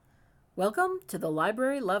Welcome to the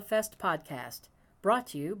Library Love Fest podcast, brought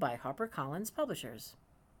to you by HarperCollins Publishers.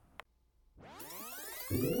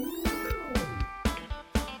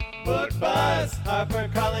 Book Buzz,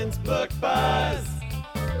 HarperCollins Book Buzz.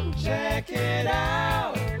 Check it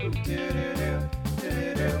out. Do-do-do,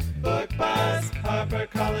 Book Buzz,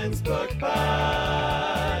 HarperCollins Book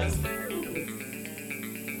Buzz.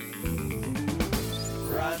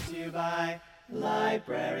 Brought to you by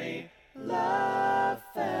Library Love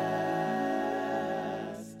Fest.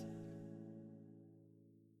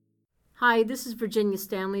 Hi, this is Virginia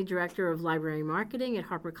Stanley, Director of Library Marketing at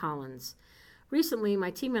HarperCollins. Recently,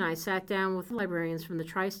 my team and I sat down with librarians from the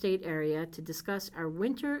tri-state area to discuss our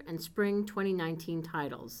winter and spring 2019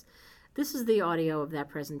 titles. This is the audio of that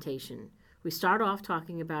presentation. We start off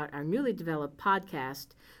talking about our newly developed podcast,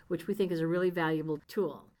 which we think is a really valuable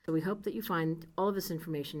tool. So we hope that you find all of this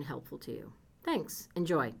information helpful to you. Thanks.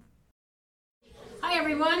 Enjoy. Hi,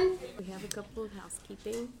 everyone. We have a couple of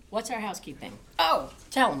housekeeping. What's our housekeeping? Oh,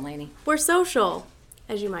 tell them, Lainey. We're social,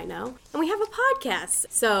 as you might know, and we have a podcast.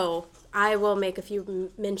 So I will make a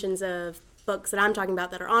few mentions of books that I'm talking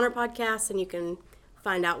about that are on our podcast, and you can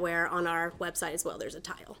find out where on our website as well. There's a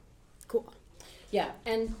title. Cool. Yeah,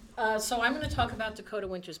 and so I'm going to talk about Dakota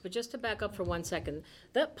Winters, but just to back up for 1 second,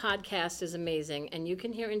 that podcast is amazing, and you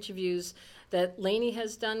can hear interviews that Lainey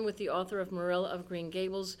has done with the author of Marilla of Green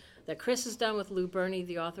Gables, that Chris has done with Lou Burney,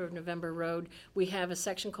 the author of November Road. We have a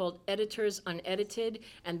section called Editors Unedited,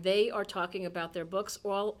 and they are talking about their books,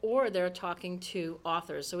 or they're talking to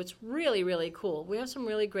authors. So it's really, really cool. We have some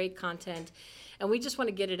really great content, and we just want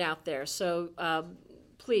to get it out there. So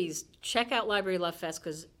please check out Library Love Fest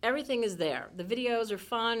because everything is there. The videos are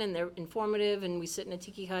fun and they're informative, and we sit in a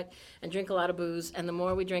tiki hut and drink a lot of booze, and the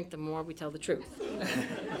more we drink, the more we tell the truth.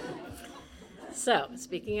 So,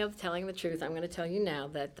 speaking of telling the truth, I'm going to tell you now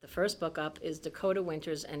that the first book up is Dakota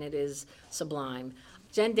Winters, and it is sublime.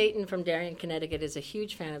 Jen Dayton from Darien, Connecticut is a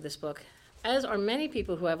huge fan of this book, as are many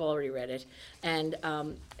people who have already read it, and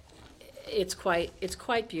it's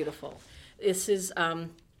quite beautiful. This is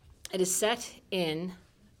it is set in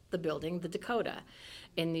the building, the Dakota,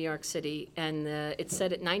 in New York City, and it's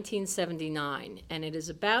set at 1979, and it is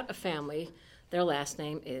about a family. Their last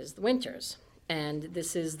name is the Winters, and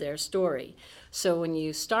this is their story. So when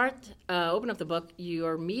you open up the book, you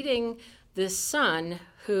are meeting this son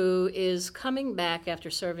who is coming back after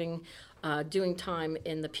serving, doing time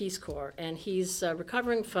in the Peace Corps, and he's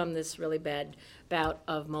recovering from this really bad bout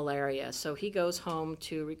of malaria. So he goes home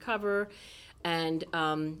to recover, and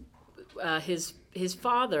his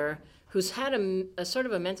father, who's had a sort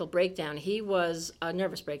of a mental breakdown, he was a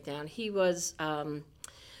nervous breakdown. He was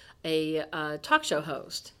a talk show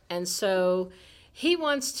host, and so he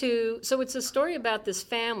wants to. So it's a story about this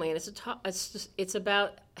family, and it's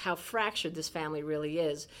about how fractured this family really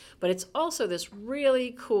is. But it's also this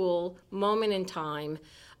really cool moment in time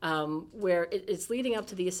where it's leading up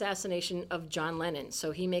to the assassination of John Lennon.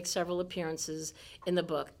 So he makes several appearances in the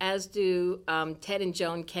book, as do Ted and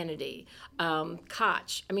Joan Kennedy,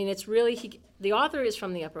 Koch. I mean, it's really, the author is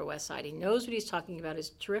from the Upper West Side. He knows what he's talking about. He's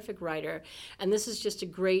a terrific writer, and this is just a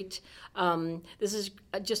great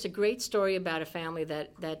story about a family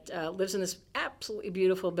that lives in this absolutely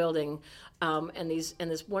beautiful building, and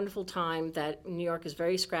this wonderful time that New York is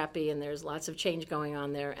very scrappy, and there's lots of change going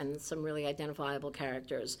on there, and some really identifiable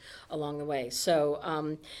characters along the way.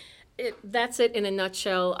 So that's it in a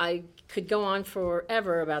nutshell. I could go on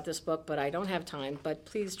forever about this book, but I don't have time. But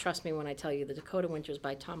please trust me when I tell you The Dakota Winters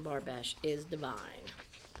by Tom Barbash is divine.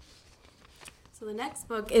 So the next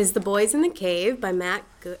book is The Boys in the Cave by Matt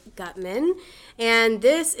Gutman, and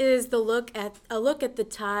this is a look at the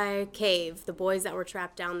Thai cave, the boys that were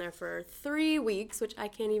trapped down there for 3 weeks, which I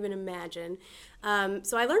can't even imagine.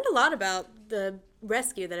 So I learned a lot about the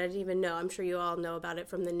rescue that I didn't even know. I'm sure you all know about it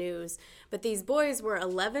from the news. But these boys were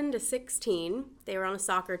 11 to 16. They were on a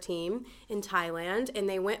soccer team in Thailand, and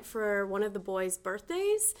they went for one of the boys'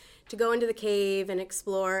 birthdays to go into the cave and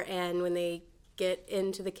explore. And when they get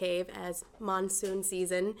into the cave, as monsoon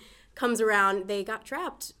season comes around, they got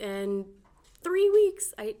trapped. And 3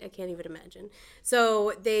 weeks, I can't even imagine.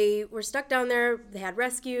 So they were stuck down there. They had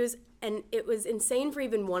rescues, and it was insane for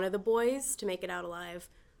even one of the boys to make it out alive.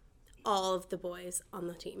 All of the boys on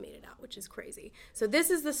the team made it out, which is crazy. So this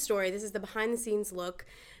is the story. This is the behind-the-scenes look.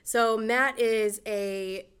 So Matt is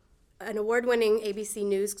an award-winning ABC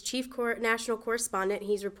News chief national correspondent.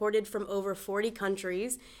 He's reported from over 40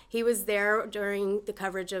 countries. He was there during the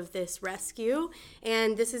coverage of this rescue,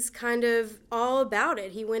 and this is kind of all about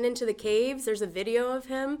it. He went into the caves. There's a video of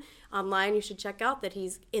him online you should check out that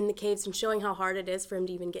he's in the caves and showing how hard it is for him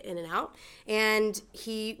to even get in and out. And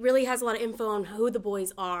he really has a lot of info on who the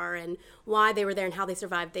boys are and why they were there and how they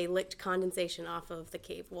survived. They licked condensation off of the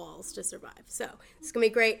cave walls to survive. So it's going to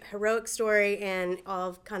be a great heroic story, and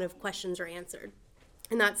all kind of questions are answered.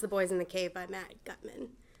 And that's The Boys in the Cave by Matt Gutman.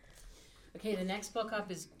 Okay, the next book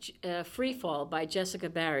up is Free Fall by Jessica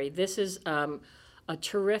Barry. This is a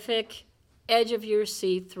terrific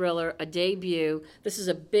edge-of-your-seat thriller, a debut. This is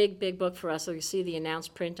a big, big book for us. So you see the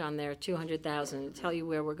announced print on there, 200,000. Tell you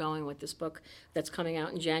where we're going with this book that's coming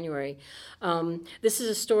out in January. This is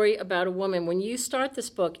a story about a woman. When you start this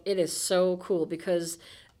book, it is so cool because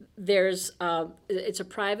it's a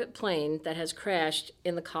private plane that has crashed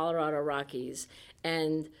in the Colorado Rockies,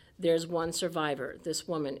 and there's one survivor, this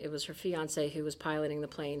woman. It was her fiance who was piloting the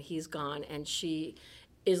plane. He's gone, and she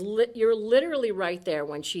is you're literally right there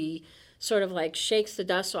when she sort of like shakes the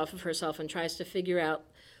dust off of herself and tries to figure out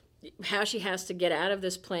how she has to get out of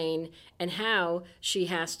this plane and how she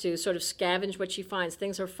has to sort of scavenge what she finds.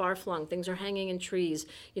 Things are far-flung. Things are hanging in trees,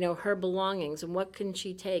 her belongings, and what can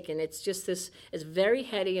she take? And it's just this, it's very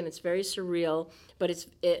heady and it's very surreal, but it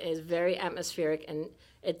is very atmospheric, and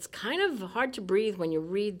it's kind of hard to breathe when you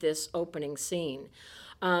read this opening scene.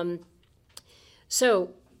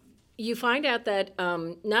 So you find out that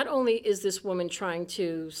not only is this woman trying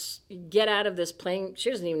to get out of this plane,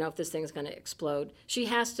 she doesn't even know if this thing's going to explode. She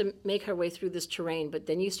has to make her way through this terrain, but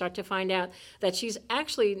then you start to find out that she's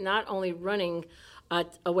actually not only running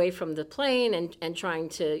away from the plane and trying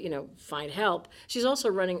to, find help, she's also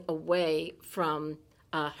running away from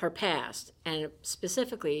her past, and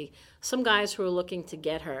specifically some guys who are looking to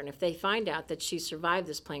get her. And if they find out that she survived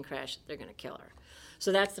this plane crash, they're going to kill her.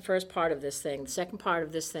 So that's the first part of this thing. The second part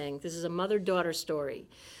of this thing, this is a mother-daughter story.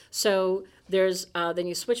 So there's, then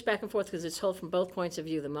you switch back and forth because it's told from both points of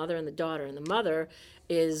view, the mother and the daughter. And the mother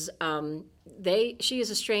is, she is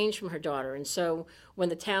estranged from her daughter. And so when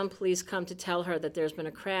the town police come to tell her that there's been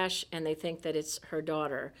a crash and they think that it's her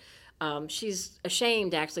daughter, she's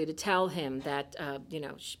ashamed actually to tell him that,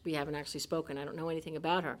 we haven't actually spoken. I don't know anything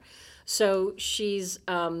about her. So she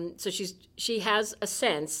has a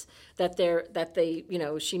sense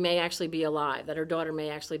that she may actually be alive, that her daughter may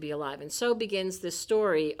actually be alive. And so begins this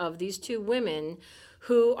story of these two women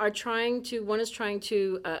who are one is trying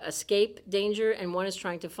to escape danger, and one is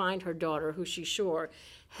trying to find her daughter, who she's sure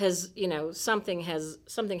has, something has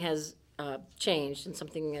changed and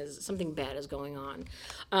something bad is going on.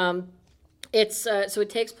 So it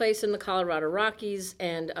takes place in the Colorado Rockies,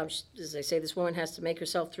 and as I say, this woman has to make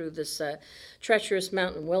herself through this treacherous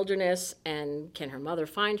mountain wilderness. And can her mother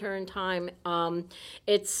find her in time?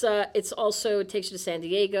 It takes you to San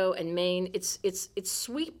Diego and Maine. It's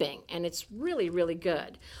sweeping, and it's really, really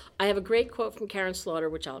good. I have a great quote from Karen Slaughter,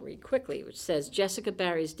 which I'll read quickly, which says, "Jessica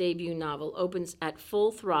Barry's debut novel opens at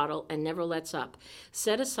full throttle and never lets up.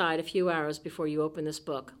 Set aside a few hours before you open this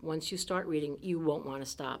book. Once you start reading, you won't want to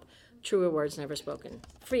stop. Truer words never spoken."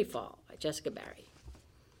 Free Fall by Jessica Barry.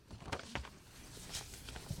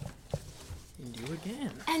 And you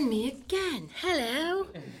again. And me again. Hello.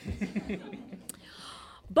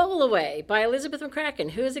 Bowl Away by Elizabeth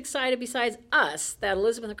McCracken. Who is excited besides us that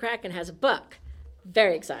Elizabeth McCracken has a book?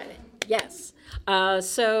 Very excited. Yes. Her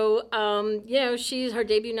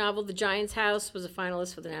debut novel, The Giant's House, was a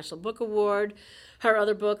finalist for the National Book Award. Her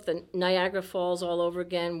other book, The Niagara Falls All Over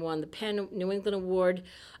Again, won the Penn New England Award.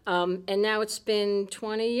 And now it's been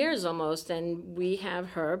 20 years almost, and we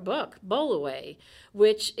have her book, Bowl Away,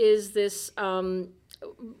 which is this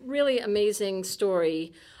really amazing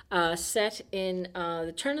story set in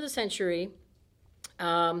the turn of the century.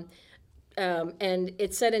 And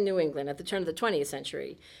it's set in New England at the turn of the 20th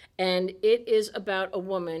century. And it is about a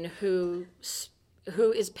woman who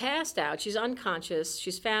is passed out. She's unconscious.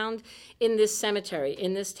 She's found in this cemetery,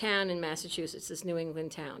 in this town in Massachusetts, this New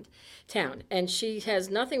England town. And she has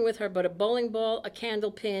nothing with her but a bowling ball, a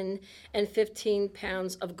candle pin, and 15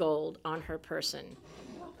 pounds of gold on her person.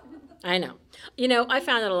 I know. I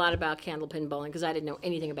found out a lot about candlepin bowling because I didn't know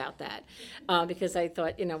anything about that. Because I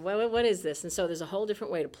thought, what is this? And so there's a whole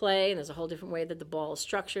different way to play, and there's a whole different way that the ball is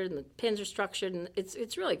structured, and the pins are structured, and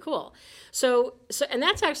it's really cool. So and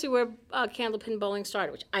that's actually where candlepin bowling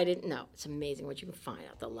started, which I didn't know. It's amazing what you can find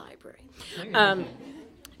out at the library.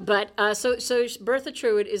 But so Bertha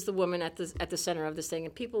Truitt is the woman at the center of this thing,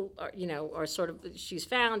 and people are sort of, she's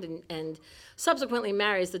found and subsequently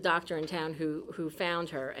marries the doctor in town who found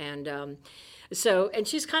her, and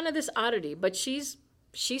she's kind of this oddity, but she's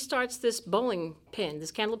she starts this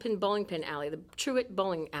candlepin bowling pin alley, the Truett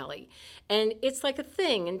Bowling Alley. And it's like a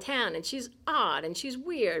thing in town, and she's odd, and she's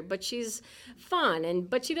weird, but she's fun,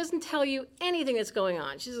 but she doesn't tell you anything that's going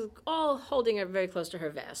on. She's all holding her very close to her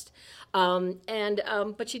vest.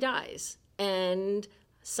 But she dies. And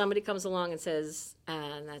somebody comes along and says,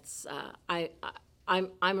 I'm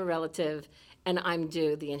a relative, and I'm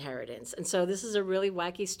due the inheritance. And so this is a really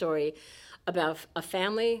wacky story about a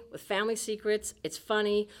family with family secrets. It's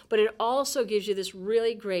funny, but it also gives you this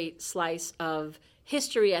really great slice of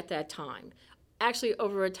history at that time. Actually,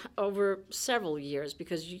 over several years,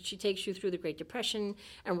 because she takes you through the Great Depression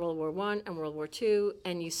and World War I and World War II,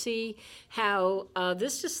 and you see how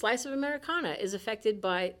this just slice of Americana is affected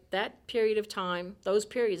by that period of time, those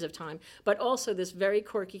periods of time, but also this very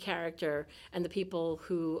quirky character and the people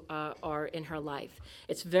who are in her life.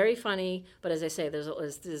 It's very funny, but as I say,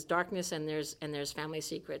 there's darkness and there's family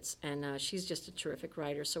secrets, and she's just a terrific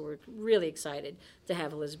writer. So we're really excited to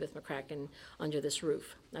have Elizabeth McCracken under this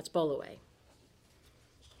roof. That's Bolaway.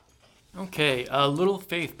 Okay, Little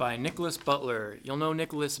Faith by Nicholas Butler. You'll know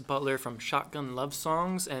Nicholas Butler from Shotgun Love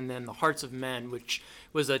Songs and then The Hearts of Men, which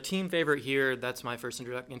was a team favorite here. That's my first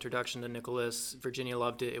introduction to Nicholas. Virginia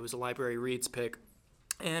loved it. It was a Library Reads pick.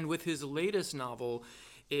 And with his latest novel,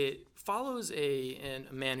 it follows a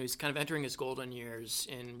man who's kind of entering his golden years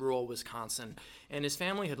in rural Wisconsin. And his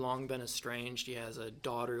family had long been estranged. He has a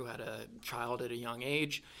daughter who had a child at a young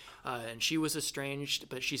age. And she was estranged,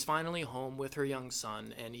 but she's finally home with her young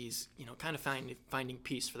son, and he's, kind of finding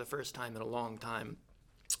peace for the first time in a long time.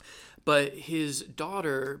 But his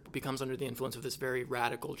daughter becomes under the influence of this very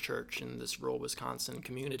radical church in this rural Wisconsin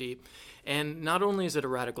community. And not only is it a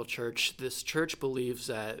radical church, this church believes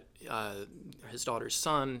that his daughter's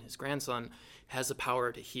son, his grandson, has the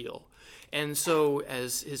power to heal. And so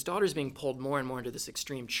as his daughter's being pulled more and more into this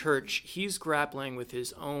extreme church, he's grappling with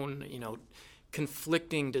his own,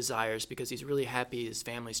 conflicting desires, because he's really happy his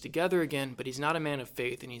family's together again, but he's not a man of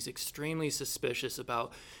faith, and he's extremely suspicious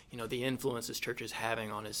about, the influence this church is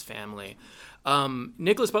having on his family.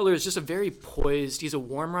 Nicholas Butler is just a very poised, he's a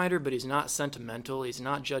warm writer, but he's not sentimental, he's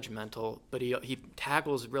not judgmental, but he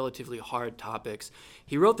tackles relatively hard topics.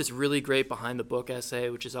 He wrote this really great behind the book essay,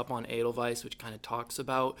 which is up on Edelweiss, which kind of talks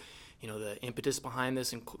about the impetus behind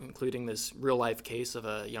this, including this real-life case of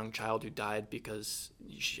a young child who died because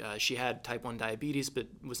she had type 1 diabetes but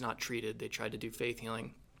was not treated. They tried to do faith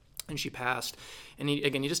healing, and she passed. And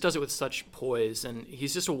he just does it with such poise, and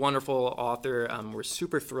he's just a wonderful author. We're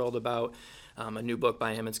super thrilled about a new book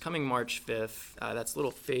by him. It's coming March 5th. That's Little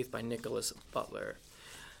Faith by Nicholas Butler.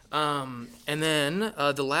 And then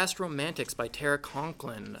The Last Romantics by Tara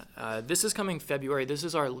Conklin. This is coming February. This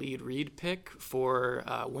is our lead read pick for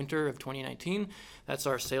winter of 2019. That's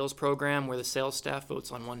our sales program where the sales staff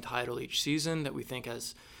votes on one title each season that we think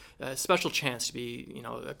has a special chance to be,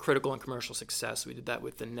 a critical and commercial success. We did that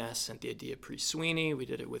with The Nest, Cynthia D'Apri-Sweeney. We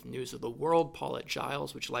did it with News of the World, Paulette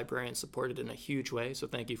Giles, which librarians supported in a huge way, so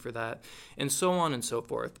thank you for that, and so on and so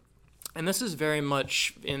forth. And this is very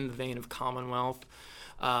much in the vein of Commonwealth,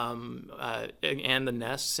 and The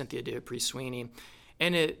Nest, Cynthia D'Apri-Sweeney.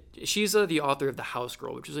 And she's the author of The House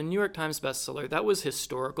Girl, which was a New York Times bestseller. That was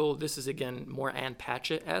historical. This is, again, more Ann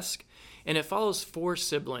Patchett-esque. And it follows 4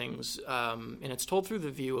 siblings, and it's told through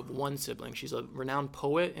the view of one sibling. She's a renowned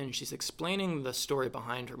poet, and she's explaining the story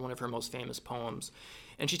behind one of her most famous poems.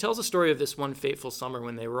 And she tells the story of this one fateful summer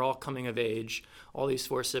when they were all coming of age, all these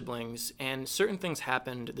 4 siblings, and certain things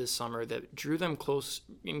happened this summer that drew them close,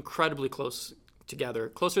 incredibly close together,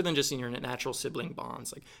 closer than just in your natural sibling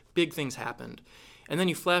bonds. Like, big things happened. And then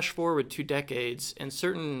you flash forward 2 decades, and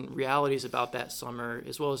certain realities about that summer,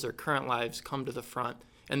 as well as their current lives, come to the front,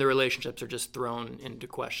 and their relationships are just thrown into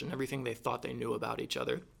question, everything they thought they knew about each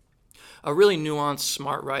other. A really nuanced,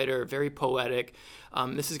 smart writer, very poetic.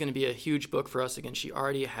 This is going to be a huge book for us. Again, she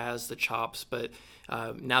already has the chops, but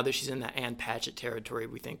now that she's in that Ann Patchett territory,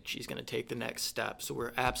 we think she's going to take the next step. So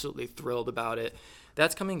we're absolutely thrilled about it.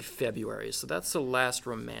 That's coming February, so that's The Last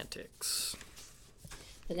Romantics.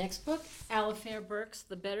 The next book, Alifair Burke's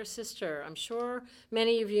The Better Sister. I'm sure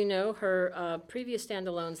many of you know her previous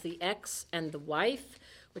standalones, The Ex and The Wife,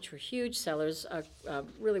 which were huge sellers,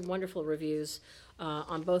 really wonderful reviews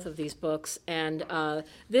on both of these books. And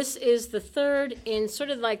this is the third in sort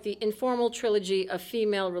of like the informal trilogy of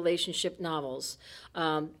female relationship novels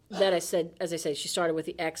that as I say, she started with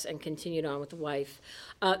The Ex and continued on with The Wife.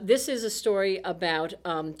 This is a story about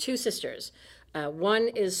 2 sisters. One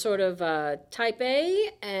is sort of type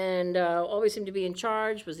A and always seemed to be in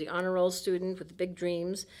charge, was the honor roll student with the big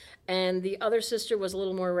dreams. And the other sister was a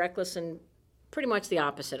little more reckless and pretty much the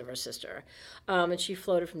opposite of her sister. And she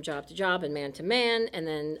floated from job to job and man to man, and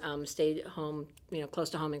then stayed home, close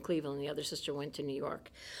to home in Cleveland. And the other sister went to New York.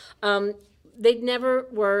 They never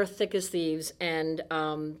were thick as thieves, and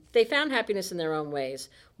they found happiness in their own ways.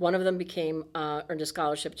 One of them earned a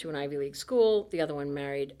scholarship to an Ivy League school. The other one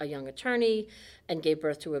married a young attorney and gave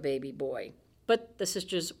birth to a baby boy. But the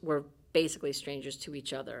sisters were basically strangers to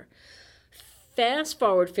each other. Fast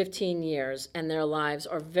forward 15 years, and their lives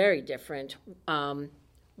are very different.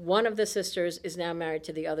 One of the sisters is now married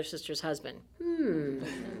to the other sister's husband.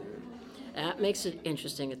 That makes it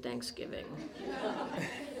interesting at Thanksgiving.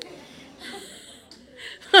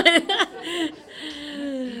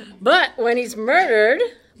 But when he's murdered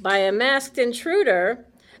by a masked intruder,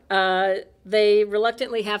 they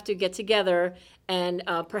reluctantly have to get together, and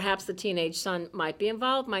perhaps the teenage son might be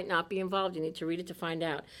involved, might not be involved. You need to read it to find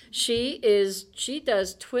out. She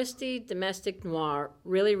does twisty domestic noir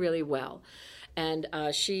really, really well. And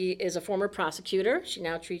she is a former prosecutor. She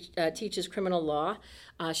now teaches criminal law.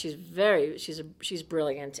 She's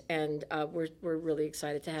brilliant, and we're really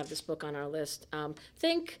excited to have this book on our list.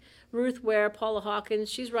 Think Ruth Ware, Paula Hawkins.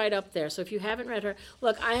 She's right up there. So if you haven't read her,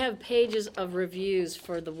 look, I have pages of reviews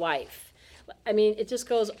for The Wife. I mean, it just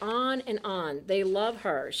goes on and on. They love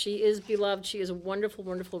her. She is beloved. She is a wonderful,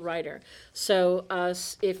 wonderful writer. So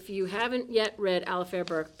if you haven't yet read Alifair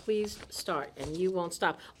Burke, please start, and you won't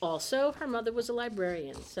stop. Also, her mother was a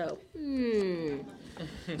librarian. So,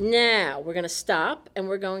 Now we're going to stop, and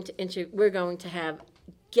we're going to have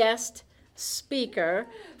guest speaker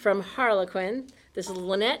from Harlequin. This is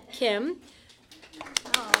Lynette Kim.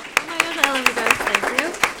 Oh my gosh, I love you guys. Thank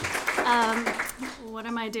you. What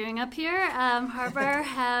am I doing up here? Harper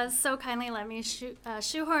has so kindly let me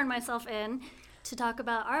shoehorn myself in to talk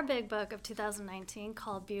about our big book of 2019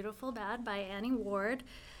 called Beautiful Bad by Annie Ward.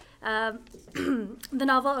 The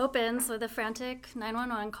novel opens with a frantic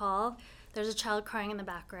 911 call. There's a child crying in the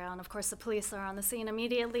background. Of course, the police are on the scene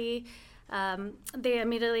immediately. They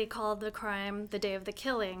immediately called the crime the day of the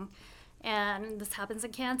killing. And this happens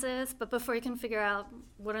in Kansas, but before you can figure out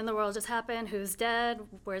what in the world just happened, who's dead,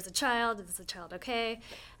 where's the child, is the child okay,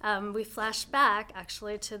 we flash back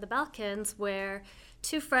actually to the Balkans, where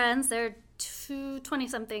two friends, they're two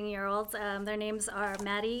 20-something-year-olds, their names are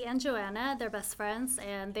Maddie and Joanna, they're best friends,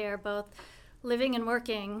 and they are both living and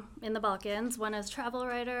working in the Balkans, one as a travel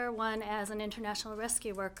writer, one as an international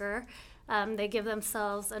rescue worker. They give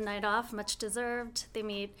themselves a night off, much deserved. They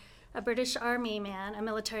meet a British Army man, a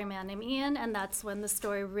military man named Ian, and that's when the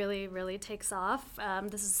story really, really takes off.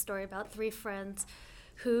 This is a story about three friends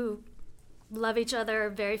who love each other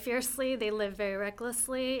very fiercely. They live very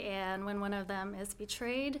recklessly, and when one of them is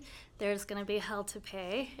betrayed, there's going to be hell to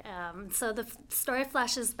pay. So the story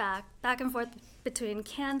flashes back and forth between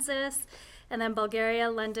Kansas and then Bulgaria,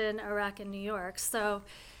 London, Iraq, and New York. So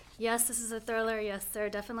yes, this is a thriller. Yes, there are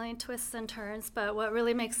definitely twists and turns, but what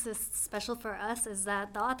really makes this special for us is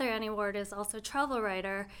that the author, Annie Ward, is also a travel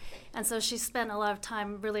writer, and so she spent a lot of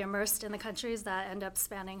time really immersed in the countries that end up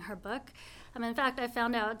spanning her book. In fact, I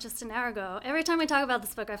found out just an hour ago, every time we talk about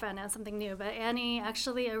this book, I find out something new, but Annie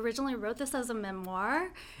actually originally wrote this as a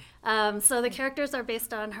memoir. So the characters are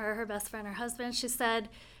based on her best friend, her husband. She said,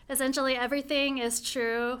 essentially, everything is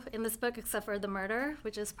true in this book except for the murder,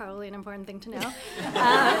 which is probably an important thing to know.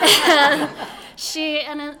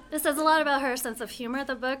 It says a lot about her sense of humor.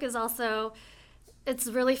 The book is also, it's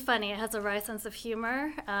really funny. It has a wry sense of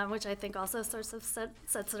humor, which I think also sort of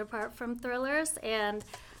sets it apart from thrillers. And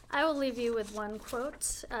I will leave you with one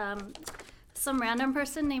quote. Some random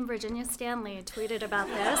person named Virginia Stanley tweeted about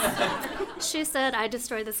this. She said, "I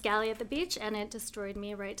destroyed this galley at the beach, and it destroyed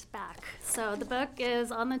me right back." So the book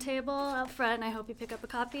is on the table out front, and I hope you pick up a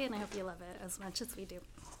copy, and I hope you love it as much as we do.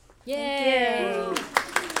 Yay!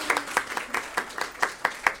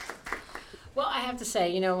 Well, I have to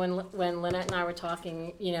say, when Lynette and I were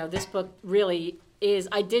talking, this book really is.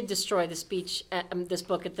 I did destroy this book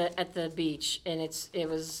at the beach, and it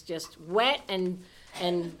was just wet and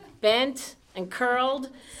bent and curled,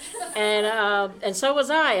 and so was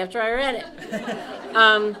I after I read it.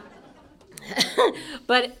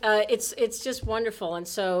 But it's just wonderful, and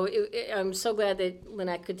so I'm so glad that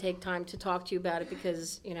Lynette could take time to talk to you about it,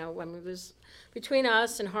 because when it was between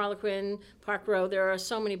us and Harlequin, Park Row, there are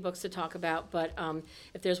so many books to talk about. But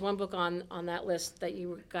if there's one book on that list that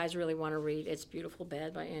you guys really want to read, it's Beautiful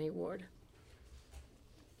Bad by Annie Ward.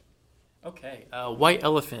 Okay, White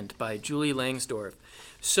Elephant by Julie Langsdorff.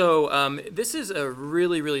 So this is a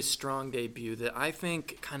really, really strong debut that I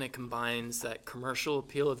think kind of combines that commercial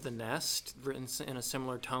appeal of The Nest, written in a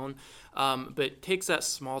similar tone, but takes that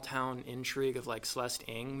small town intrigue of like Celeste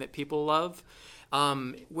Ng that people love.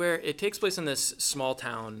 where it takes place in this small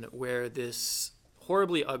town where this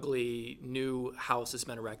horribly ugly new house has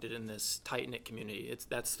been erected in this tight-knit community.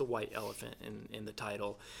 That's the white elephant in the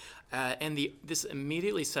title. This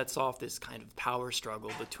immediately sets off this kind of power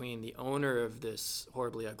struggle between the owner of this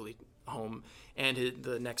horribly ugly home and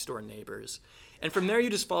the next-door neighbors. And from there, you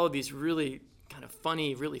just follow these really kind of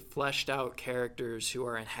funny, really fleshed out characters who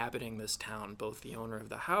are inhabiting this town, both the owner of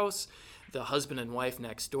the house, the husband and wife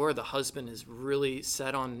next door. The husband is really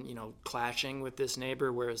set on, clashing with this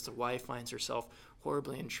neighbor, whereas the wife finds herself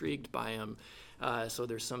horribly intrigued by him. So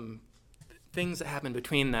there's some things that happen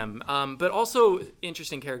between them. But also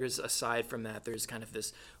interesting characters aside from that. There's kind of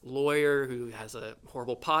this lawyer who has a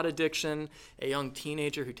horrible pot addiction, a young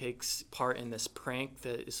teenager who takes part in this prank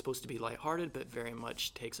that is supposed to be lighthearted but very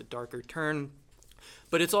much takes a darker turn.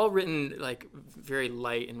 But it's all written like very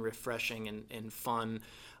light and refreshing and fun.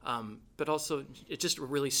 But also, it's just a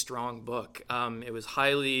really strong book. It was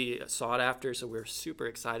highly sought after, so we're super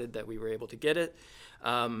excited that we were able to get it,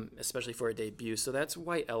 especially for a debut. So that's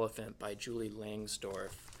White Elephant by Julie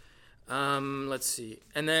Langsdorff. Let's see.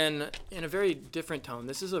 And then, in a very different tone,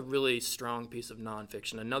 this is a really strong piece of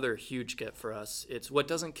nonfiction, another huge get for us. It's What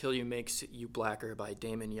Doesn't Kill You Makes You Blacker by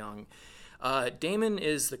Damon Young. Damon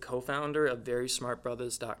is the co-founder of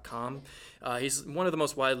VerySmartBrothers.com. He's one of the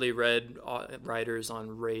most widely read writers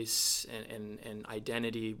on race and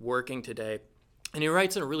identity working today. And he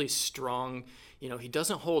writes in a really strong, he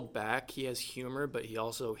doesn't hold back. He has humor, but he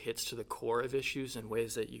also hits to the core of issues in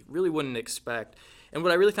ways that you really wouldn't expect. And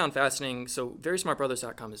what I really found fascinating, so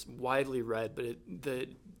VerySmartBrothers.com is widely read, but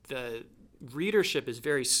the readership is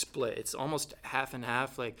very split. It's almost half and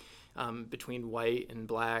half, between white and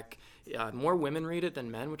black. More women read it than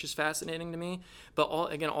men, which is fascinating to me. But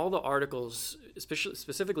all the articles, especially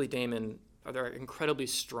specifically Damon, are incredibly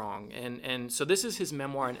strong. And so this is his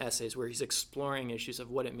memoir and essays where he's exploring issues of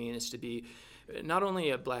what it means to be not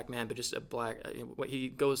only a black man, but just what he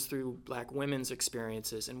goes through black women's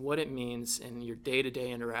experiences and what it means in your day-to-day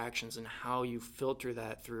interactions and how you filter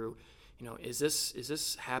that through. Is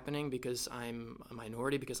this happening because I'm a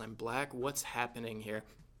minority, because I'm black? What's happening here?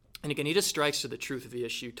 And again, he just strikes to the truth of the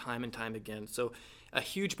issue time and time again. So a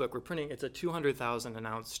huge book. We're printing, it's a 200,000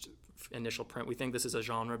 announced initial print. We think this is a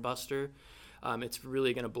genre buster. It's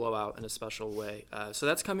really going to blow out in a special way. So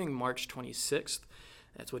that's coming March 26th.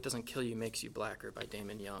 That's What Doesn't Kill You Makes You Blacker by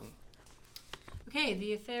Damon Young. Okay,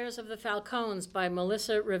 The Affairs of the Falcons by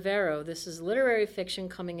Melissa Rivero. This is literary fiction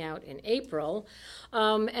coming out in April.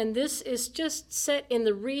 And this is just set in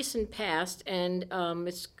the recent past, and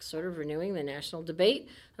it's sort of renewing the national debate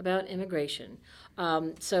about immigration.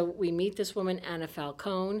 So we meet this woman, Anna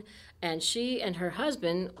Falcone, and she and her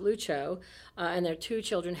husband, Lucho, and their 2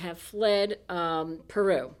 children have fled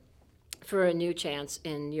Peru for a new chance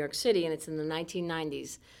in New York City, and it's in the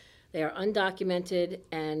 1990s. They are undocumented,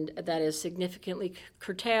 and that has significantly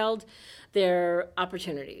curtailed their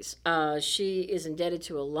opportunities. She is indebted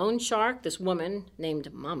to a loan shark, this woman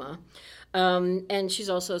named Mama, and she's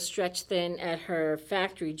also stretched thin at her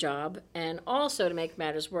factory job. And also, to make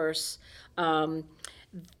matters worse,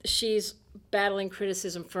 she's battling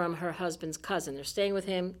criticism from her husband's cousin. They're staying with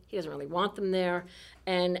him. He doesn't really want them there.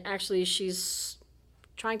 And actually, she's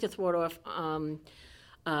trying to thwart off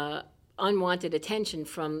unwanted attention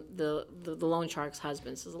from the loan shark's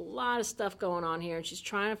husband. So there's a lot of stuff going on here, and she's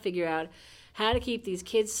trying to figure out how to keep these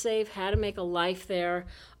kids safe, how to make a life there,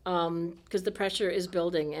 because the pressure is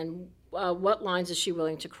building, and what lines is she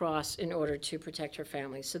willing to cross in order to protect her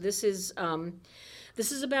family. So this is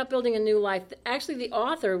about building a new life. Actually, the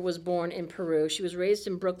author was born in Peru. She was raised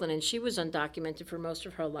in Brooklyn, and she was undocumented for most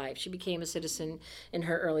of her life. She became a citizen in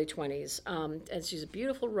her early 20s. And she's a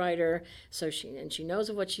beautiful writer, so she knows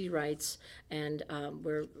of what she writes, and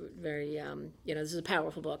we're very, this is a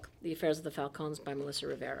powerful book, The Affairs of the Falcons by Melissa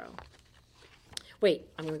Rivero. Wait,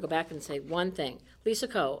 I'm going to go back and say one thing. Lisa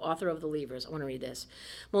Coe, author of The Leavers. I want to read this.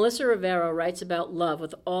 Melissa Rivero writes about love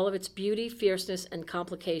with all of its beauty, fierceness, and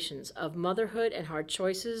complications, of motherhood and hard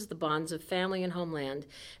choices, the bonds of family and homeland,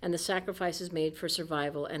 and the sacrifices made for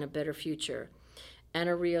survival and a better future.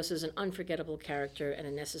 Ana Rios is an unforgettable character and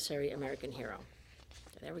a necessary American hero.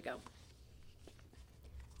 There we go.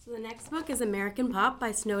 So the next book is American Pop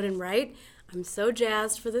by Snowden Wright. I'm so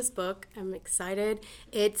jazzed for this book. I'm excited.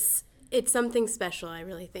 It's something special, I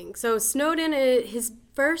really think. So Snowden, his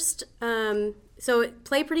first,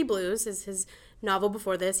 Play Pretty Blues is his novel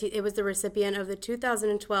before this. It was the recipient of the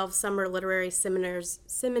 2012 Summer Literary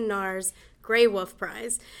Seminars Grey Wolf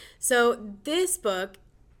Prize. So this book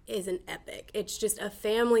is an epic. It's just a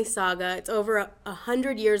family saga. It's over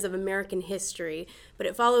 100 years of American history, but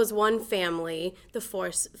it follows one family, the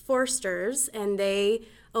Forsters, and they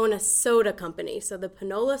own a soda company. So the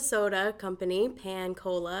Panola Soda Company, Pan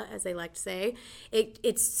Cola, as they like to say,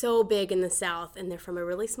 it's so big in the South, and they're from a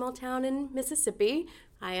really small town in Mississippi.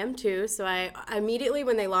 I am too. So I immediately,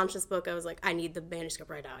 when they launched this book, I was like, I need the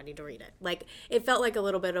manuscript right now. I need to read it. Like, it felt like a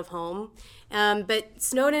little bit of home. But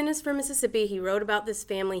Snowden is from Mississippi. He wrote about this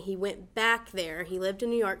family. He went back there. He lived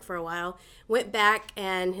in New York for a while, went back,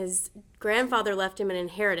 and his grandfather left him an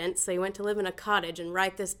inheritance. So he went to live in a cottage and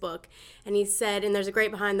write this book. And he said, and there's a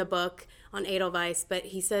great behind the book on Edelweiss, but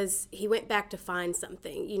he says he went back to find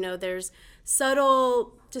something. You know, there's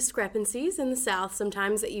subtle discrepancies in the South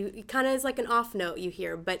sometimes that you kind of is like an off note you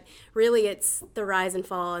hear, but really it's the rise and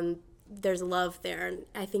fall, and there's love there. And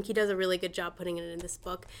I think he does a really good job putting it in this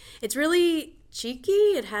book. It's really cheeky.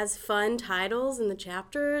 It has fun titles in the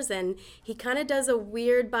chapters, and he kind of does a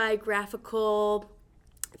weird biographical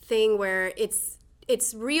thing where it's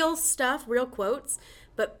real stuff, real quotes,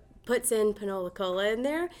 but puts in Panola Cola in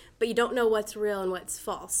there, but you don't know what's real and what's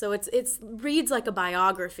false. So it reads like a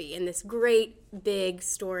biography in this great big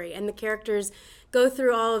story, and the characters go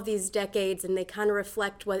through all of these decades, and they kind of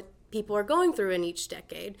reflect what people are going through in each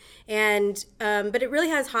decade. And but it really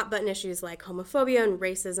has hot button issues like homophobia and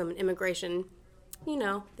racism and immigration. You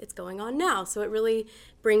know, it's going on now, so it really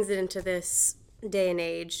brings it into this day and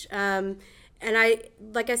age. And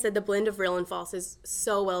like I said, the blend of real and false is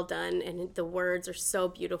so well done, and the words are so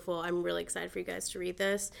beautiful. I'm really excited for you guys to read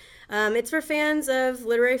this. It's for fans of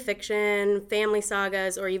literary fiction, family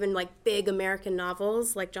sagas, or even like big American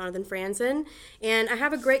novels like Jonathan Franzen. And I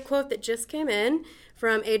have a great quote that just came in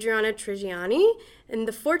from Adriana Trigiani. And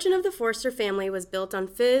the fortune of the Forster family was built on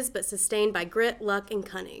fizz, but sustained by grit, luck, and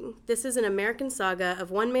cunning. This is an American saga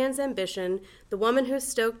of one man's ambition, the woman who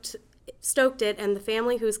stoked it, and the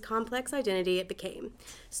family whose complex identity it became.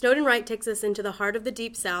 Snowden Wright takes us into the heart of the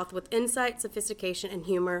Deep South with insight, sophistication, and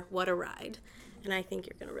humor. What a ride. And I think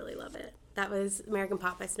you're going to really love it. That was American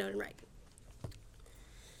Pop by Snowden Wright.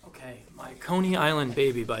 Okay, My Coney Island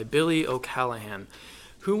Baby by Billy O'Callahan.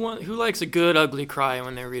 Who likes a good ugly cry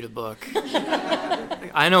when they read a book?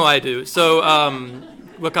 I know I do. So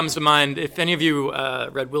what comes to mind, if any of you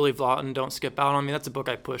read Willie Vlotton, Don't Skip Out on Me, that's a book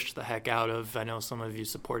I pushed the heck out of. I know some of you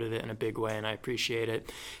supported it in a big way, and I appreciate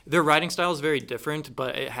it. Their writing style is very different,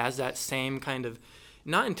 but it has that same kind of,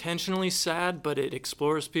 not intentionally sad, but it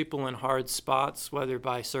explores people in hard spots, whether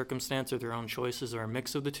by circumstance or their own choices or a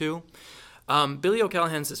mix of the two. Billy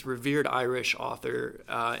O'Callahan's this revered Irish author,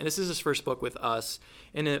 and this is his first book with us,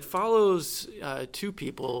 and it follows two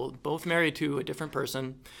people, both married to a different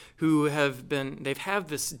person, who have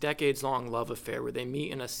this decades-long love affair where they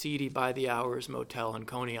meet in a seedy by-the-hours motel on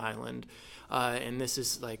Coney Island, and this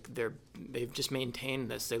is like they've just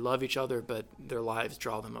maintained this. They love each other, but their lives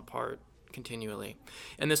draw them apart continually.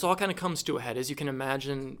 And this all kind of comes to a head. As you can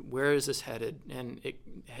imagine, where is this headed? And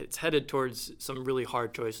it's headed towards some really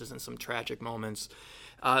hard choices and some tragic moments.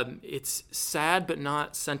 It's sad but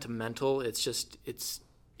not sentimental. It's just, it's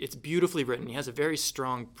beautifully written. He has a very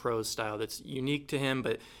strong prose style that's unique to him,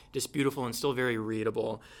 but just beautiful and still very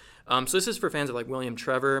readable. So this is for fans of like William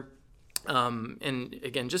Trevor. And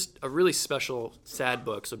again, just a really special sad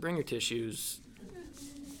book. So bring your tissues,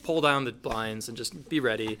 pull down the blinds, and just be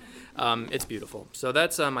ready. It's beautiful. So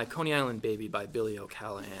that's My Coney Island Baby by Billy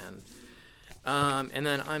O'Callahan. And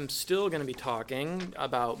then I'm still going to be talking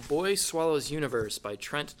about Boy Swallows Universe by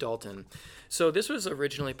Trent Dalton. So this was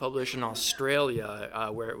originally published in Australia,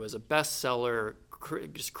 where it was a bestseller,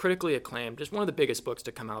 just critically acclaimed, just one of the biggest books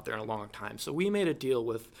to come out there in a long time. So we made a deal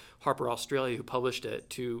with Harper Australia, who published it,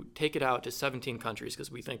 to take it out to 17 countries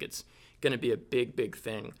because we think it's going to be a big, big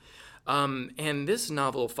thing. And this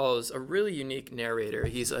novel follows a really unique narrator.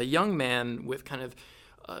 He's a young man with kind of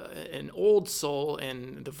an old soul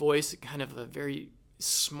and the voice, kind of a very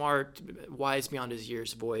smart, wise beyond his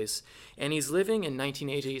years voice. And he's living in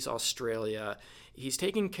 1980s Australia. He's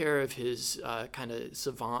taking care of his kind of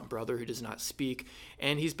savant brother who does not speak,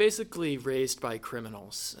 and he's basically raised by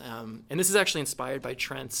criminals. And this is actually inspired by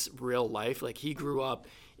Trent's real life. Like, he grew up,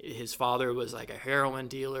 his father was like a heroin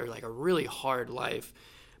dealer, like a really hard life.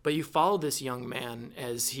 But you follow this young man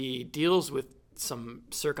as he deals with some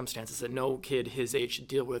circumstances that no kid his age should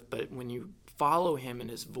deal with. But when you follow him and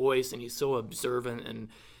his voice, and he's so observant and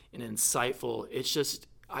insightful, it's just,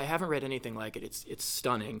 I haven't read anything like it. It's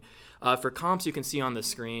stunning. For comps, you can see on the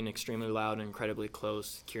screen, extremely loud and incredibly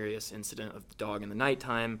close, curious incident of the dog in the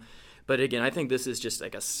nighttime. But again, I think this is just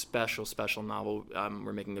like a special, special novel.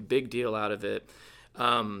 We're making a big deal out of it.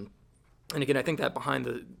 And again, I think that behind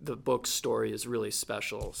the book's story is really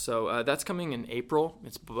special. So that's coming in April.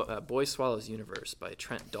 It's Boy Swallows Universe by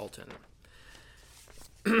Trent Dalton.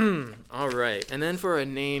 All right. And then for a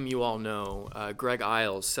name you all know, Greg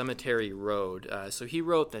Iles, Cemetery Road. So he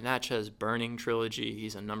wrote the Natchez Burning trilogy.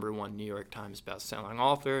 He's a #1 New York Times bestselling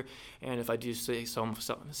author. And if I do say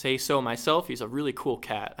so myself, he's a really cool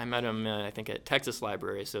cat. I met him, I think, at Texas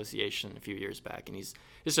Library Association a few years back, and he's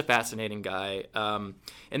just a fascinating guy. And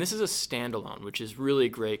this is a standalone, which is really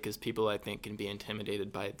great because people, I think, can be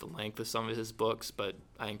intimidated by the length of some of his books, but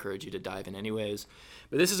I encourage you to dive in anyways.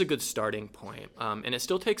 But this is a good starting point. And it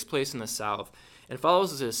still takes place in the South and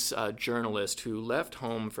follows this journalist who left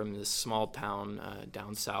home from this small town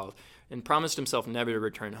down south and promised himself never to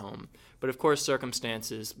return home. But of course,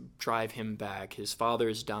 circumstances drive him back. His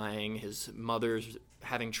father's dying, his mother's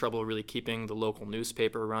having trouble really keeping the local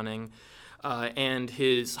newspaper running, and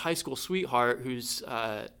his high school sweetheart, who's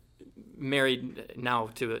married now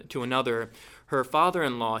to another, her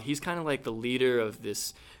father-in-law, he's kind of like the leader of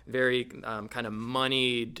this very kind of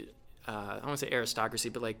moneyed, I don't want to say aristocracy,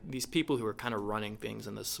 but like these people who are kind of running things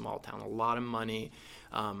in this small town. A lot of money,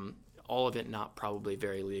 all of it not probably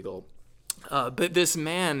very legal. But this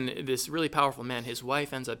man, this really powerful man, his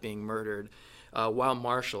wife ends up being murdered while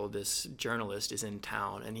Marshall, this journalist, is in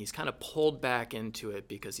town, and he's kind of pulled back into it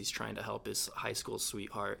because he's trying to help his high school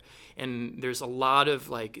sweetheart. And there's a lot of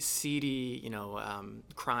like seedy,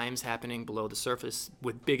 crimes happening below the surface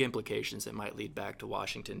with big implications that might lead back to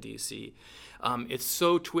Washington, D.C. It's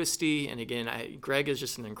so twisty, and again, Greg is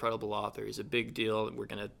just an incredible author. He's a big deal. We're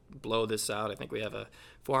going to blow this out. I think we have a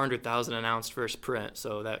 400,000 announced first print,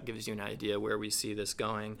 so that gives you an idea where we see this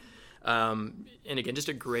going. And again, just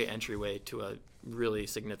a great entryway to a really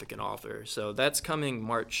significant author. So that's coming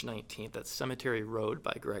March 19th. That's Cemetery Road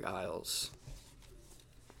by Greg Iles.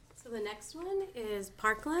 So the next one is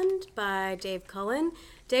Parkland by Dave Cullen.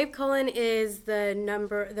 Dave Cullen is the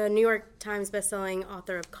New York Times bestselling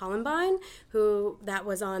author of Columbine, who that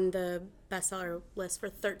was on the bestseller list for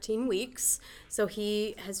 13 weeks. So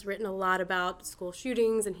he has written a lot about school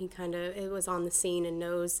shootings, and it was on the scene and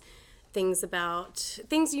knows things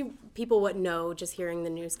people wouldn't know just hearing the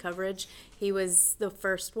news coverage. He was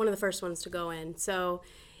one of the first ones to go in. So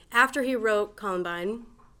after he wrote Columbine,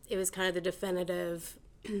 it was kind of the definitive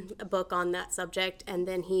book on that subject, and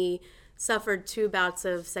then he suffered 2 bouts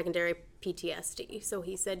of secondary PTSD. So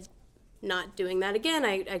he said, not doing that again.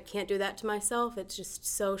 I can't do that to myself. It's just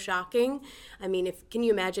so shocking. I mean, can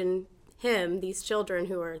you imagine him, these children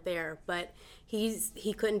who are there, but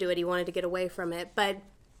he couldn't do it. He wanted to get away from it. But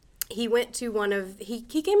he went to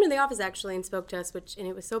he came to the office actually and spoke to us, and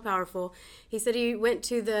it was so powerful. He said he went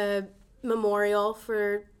to the memorial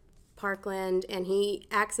for Parkland, and he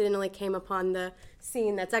accidentally came upon the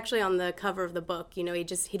scene that's actually on the cover of the book. He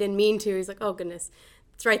didn't mean to. He's like, oh goodness,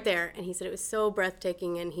 it's right there. And he said it was so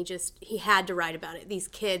breathtaking, and he had to write about it. These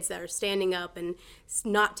kids that are standing up and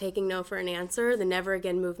not taking no for an answer. The Never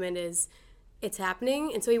Again movement it's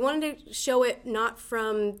happening. And so he wanted to show it not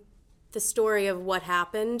from the story of what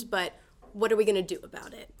happened, but what are we going to do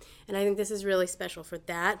about it? And I think this is really special for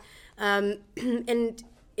that. And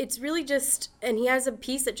it's really and he has a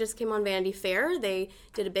piece that just came on Vanity Fair. They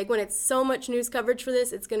did a big one. It's so much news coverage for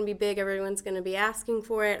this. It's going to be big. Everyone's going to be asking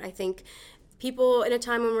for it. I think people, in a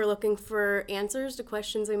time when we're looking for answers to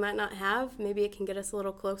questions we might not have, maybe it can get us a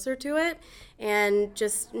little closer to it and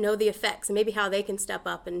just know the effects and maybe how they can step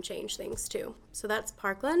up and change things too. So that's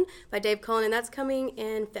Parkland by Dave Cullen, and that's coming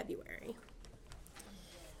in February.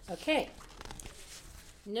 Okay.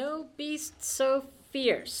 No Beast So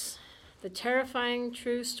Fierce. The terrifying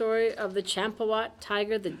true story of the Champawat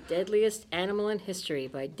tiger, the deadliest animal in history,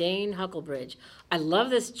 by Dane Huckelbridge. I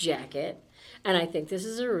love this jacket, and I think this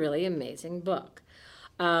is a really amazing book.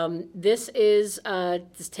 This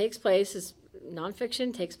takes place,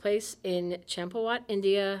 nonfiction, takes place in Champawat,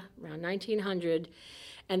 India, around 1900,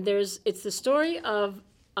 and it's the story of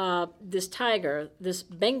this tiger, this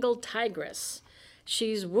Bengal tigress.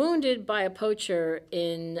 She's wounded by a poacher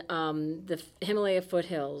in the Himalaya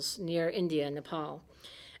foothills near India and Nepal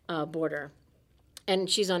border, and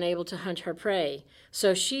she's unable to hunt her prey.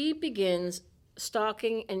 So she begins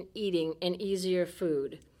stalking and eating an easier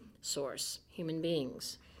food source, human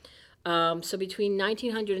beings. So between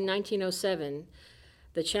 1900 and 1907,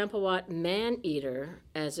 the Champawat man-eater,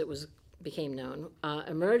 as it became known,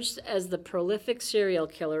 emerged as the prolific serial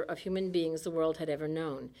killer of human beings the world had ever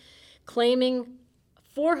known, claiming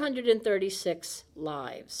 436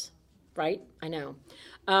 lives, right? I know.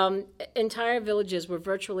 Entire villages were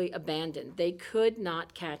virtually abandoned. They could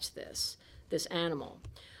not catch this animal.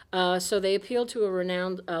 So they appealed to a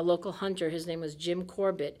renowned local hunter. His name was Jim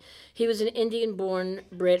Corbett. He was an Indian-born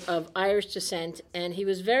Brit of Irish descent, and he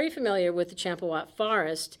was very familiar with the Champawat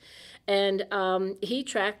Forest. And he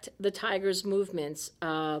tracked the tiger's movements,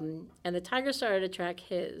 and the tiger started to track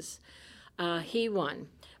his. He won,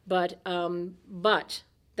 but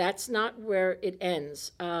that's not where it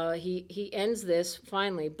ends. He ends this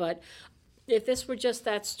finally, but if this were just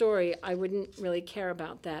that story, I wouldn't really care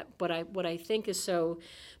about that. But what I think is so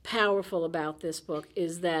powerful about this book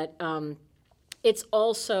is that it's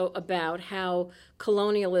also about how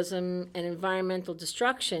colonialism and environmental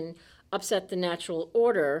destruction upset the natural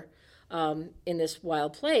order in this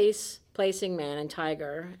wild place, placing man and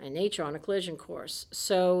tiger and nature on a collision course.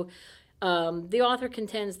 So the author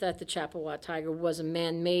contends that the Champawat tiger was a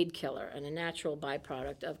man-made killer and a natural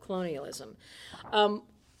byproduct of colonialism.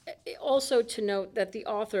 Also to note that the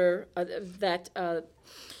author,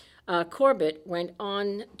 Corbett, went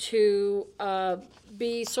on to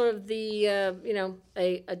be sort of the,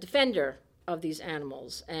 a defender of these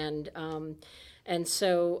animals. And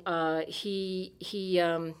so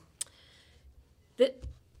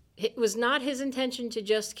it was not his intention to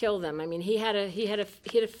just kill them. I mean, he had a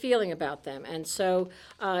feeling about them, and so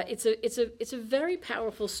it's a very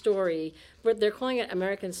powerful story. But they're calling it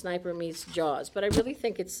American Sniper meets Jaws. But I really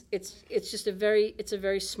think it's just a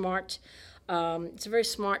very smart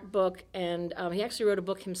book. And he actually wrote a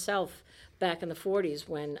book himself back in the 40s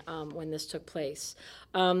when this took place.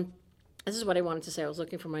 This is what I wanted to say. I was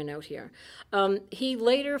looking for my note here. He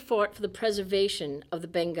later fought for the preservation of the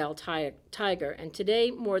Bengal tiger, and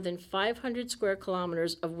today more than 500 square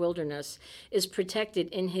kilometers of wilderness is protected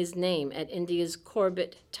in his name at India's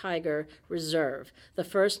Corbett Tiger Reserve, the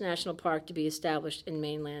first national park to be established in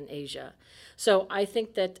mainland Asia. So I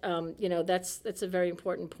think that that's a very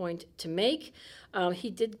important point to make.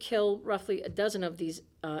 He did kill roughly a dozen of these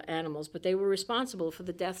animals, but they were responsible for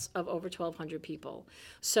the deaths of over 1,200 people.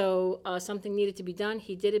 So something needed to be done.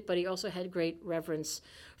 He did it, but he also had great reverence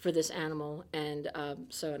for this animal, and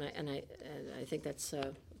I think that's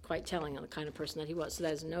quite telling on the kind of person that he was. So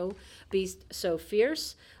that is No Beast So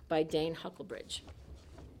Fierce by Dane Huckelbridge.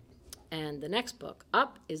 And the next book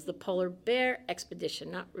up is The Polar Bear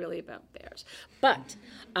Expedition. Not really about bears, but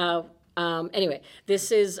anyway,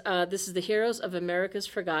 this is the Heroes of America's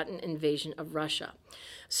Forgotten Invasion of Russia.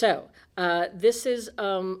 So this is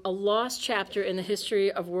a lost chapter in the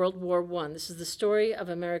history of World War I. This is the story of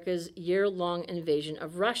America's year-long invasion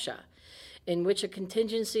of Russia, in which a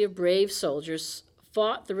contingency of brave soldiers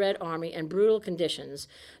fought the Red Army in brutal conditions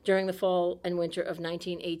during the fall and winter of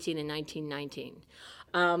 1918 and 1919.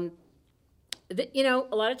 A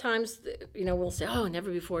lot of times, we'll say, "Oh, never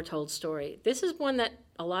before told story." This is one that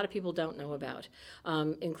a lot of people don't know about,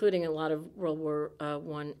 including a lot of World War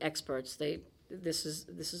I experts. This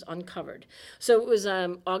is uncovered. So it was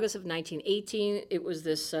August of 1918. It was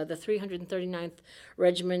the 339th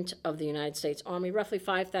Regiment of the United States Army, roughly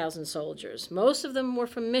 5,000 soldiers. Most of them were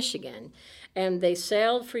from Michigan, and they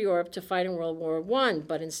sailed for Europe to fight in World War I.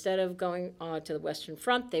 But instead of going to the Western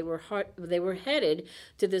Front, they were headed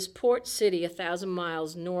to this port city 1,000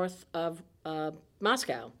 miles north of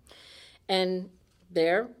Moscow, and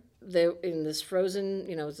there. In this frozen,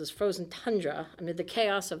 this frozen tundra, amid the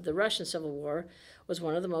chaos of the Russian Civil War, was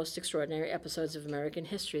one of the most extraordinary episodes of American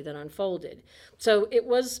history that unfolded. So it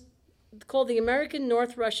was called the American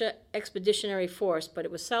North Russia Expeditionary Force, but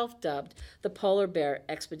it was self-dubbed the Polar Bear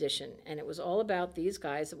Expedition. And it was all about these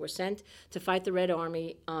guys that were sent to fight the Red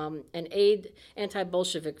Army and aid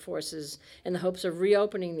anti-Bolshevik forces in the hopes of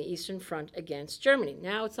reopening the Eastern Front against Germany.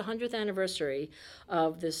 Now it's the 100th anniversary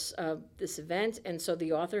of this event, and so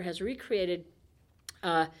the author has recreated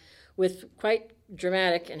with quite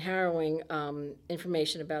dramatic and harrowing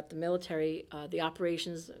information about the military, the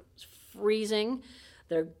operations. Freezing.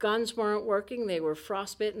 Their guns weren't working, they were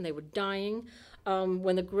frostbitten, they were dying.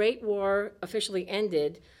 When the Great War officially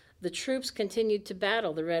ended, the troops continued to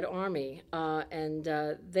battle the Red Army, and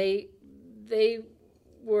they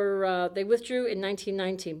withdrew in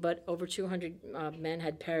 1919, but over 200 men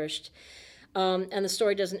had perished. And the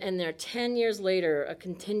story doesn't end there. 10 years later, a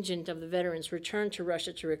contingent of the veterans returned to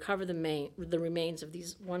Russia to recover the remains of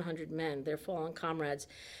these 100 men, their fallen comrades,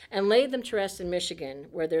 and laid them to rest in Michigan,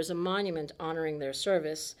 where there's a monument honoring their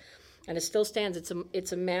service. And it still stands.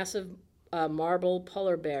 It's a massive marble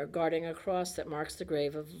polar bear guarding a cross that marks the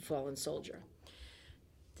grave of a fallen soldier.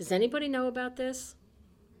 Does anybody know about this?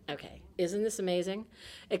 Okay, isn't this amazing?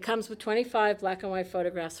 It comes with 25 black and white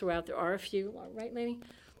photographs throughout. There are a few, right, Lainey?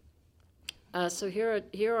 So here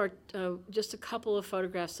are just a couple of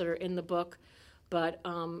photographs that are in the book. But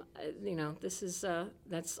this is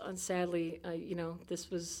that's sadly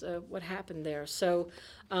this was what happened there. So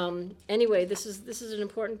anyway, this is an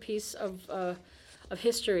important piece of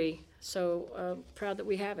history. So proud that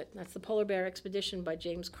we have it. That's the Polar Bear Expedition by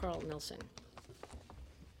James Carl Nelson.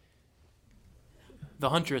 The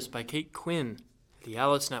Huntress by Kate Quinn. The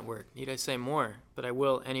Alice Network. Need I say more? But I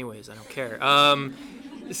will anyways. I don't care.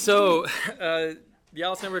 The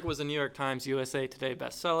Alice Network was a New York Times USA Today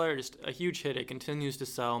bestseller, just a huge hit. It continues to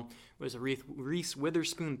sell. It was a Reese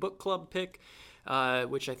Witherspoon book club pick,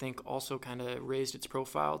 which I think also kind of raised its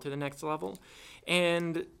profile to the next level.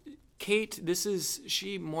 And Kate,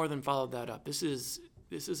 she more than followed that up. This is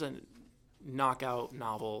a knockout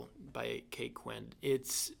novel by Kate Quinn.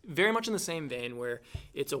 It's very much in the same vein where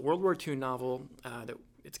it's a World War II novel that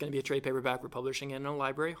it's going to be a trade paperback. We're publishing it in a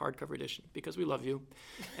library, hardcover edition, because we love you.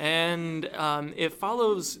 And it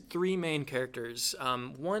follows three main characters.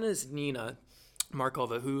 One is Nina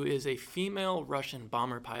Markova, who is a female Russian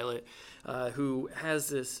bomber pilot who has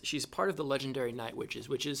this. She's part of the legendary Night Witches,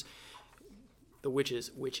 which is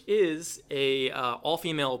a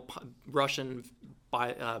all-female Russian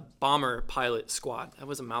bomber pilot squad. That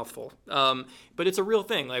was a mouthful, but it's a real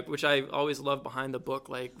thing, which I always love behind the book,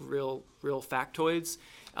 real factoids.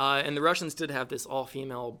 And the Russians did have this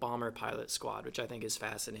all-female bomber pilot squad, which I think is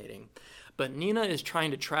fascinating. But Nina is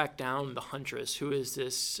trying to track down the Huntress, who is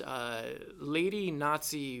this lady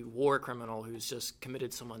Nazi war criminal who's just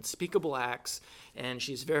committed some unspeakable acts, and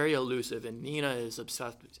she's very elusive, and Nina is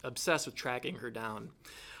obsessed with tracking her down.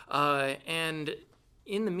 And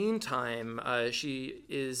in the meantime, she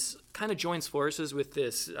joins forces with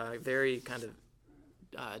this very kind of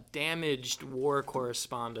damaged war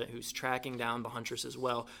correspondent who's tracking down the Huntress as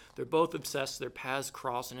well. They're both obsessed, their paths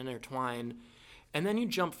cross and intertwine. And then you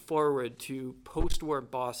jump forward to post-war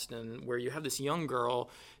Boston, where you have this young girl,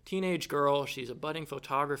 teenage girl. She's a budding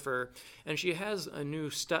photographer, and she has a new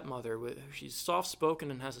stepmother. She's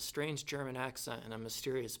soft-spoken and has a strange German accent and a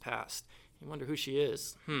mysterious past. You wonder who she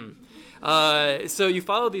is. So you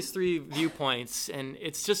follow these three viewpoints, and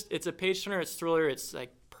it's a page-turner, it's thriller, it's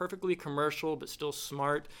perfectly commercial but still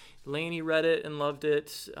smart. Lainey read it and loved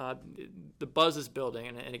it. The buzz is building,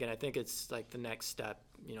 and again, I think it's the next step,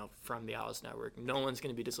 from the Alice Network. No one's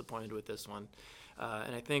going to be disappointed with this one.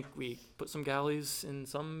 And I think we put some galleys in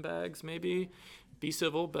some bags, maybe. Be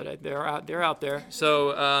civil, but they're out there.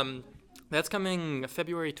 So that's coming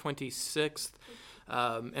February 26th.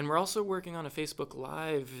 And we're also working on a Facebook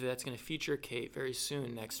Live that's going to feature Kate very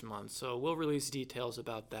soon next month. So we'll release details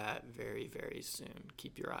about that very, very soon.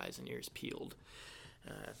 Keep your eyes and ears peeled.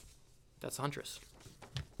 That's Huntress.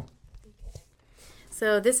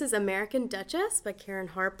 So this is American Duchess by Karen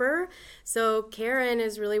Harper. So Karen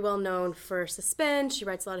is really well known for suspense. She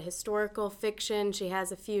writes a lot of historical fiction. She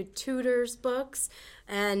has a few Tudors books.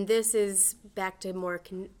 And this is back to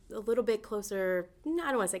a little bit closer, I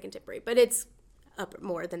don't want to say contemporary, but it's up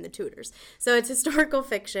more than the Tudors. So it's historical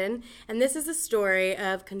fiction, and this is a story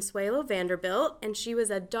of Consuelo Vanderbilt, and she was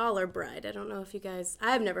a dollar bride. I don't know if you guys,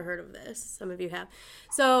 I've never heard of this. Some of you have.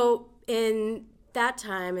 So in that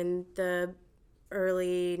time, in the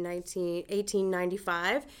early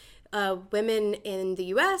 1895, women in the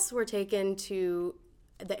U.S. were taken to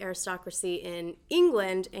the aristocracy in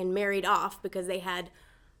England and married off because they had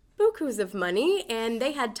bukus of money, and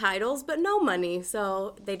they had titles but no money,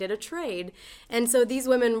 so they did a trade. And so these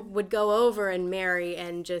women would go over and marry,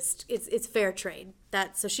 and just it's fair trade.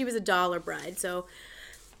 So she was a dollar bride. So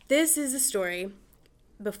this is a story.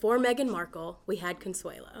 Before Meghan Markle, we had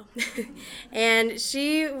Consuelo. And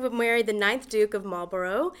she married the 9th Duke of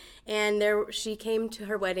Marlborough, and she came to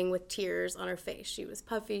her wedding with tears on her face. She was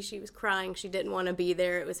puffy, she was crying, she didn't want to be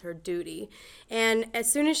there, it was her duty. And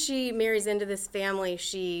as soon as she marries into this family,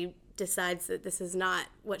 she decides that this is not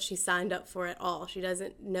what she signed up for at all. She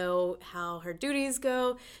doesn't know how her duties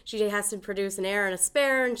go. She has to produce an heir and a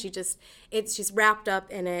spare, and she's wrapped up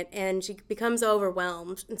in it, and she becomes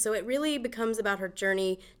overwhelmed. And so it really becomes about her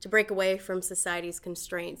journey to break away from society's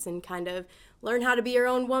constraints and kind of learn how to be her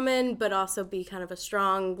own woman, but also be kind of a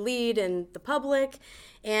strong lead in the public.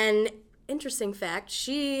 And interesting fact,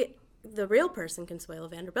 the real person, Consuelo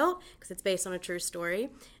Vanderbilt, because it's based on a true story,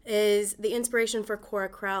 is the inspiration for Cora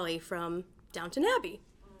Crowley from Downton Abbey.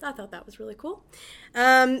 I thought that was really cool.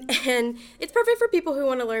 And it's perfect for people who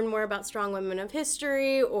want to learn more about strong women of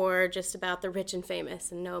history or just about the rich and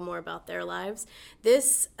famous and know more about their lives.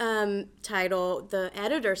 This title, the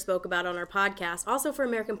editor spoke about on our podcast, also for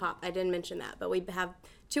American Pop. I didn't mention that, but we have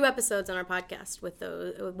 2 episodes on our podcast,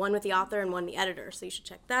 one with the author and one the editor, so you should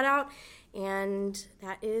check that out. And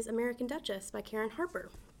that is American Duchess by Karen Harper.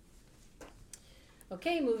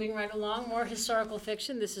 Okay, moving right along, more historical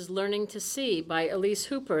fiction. This is Learning to See by Elise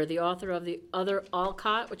Hooper, the author of The Other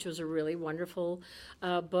Alcott, which was a really wonderful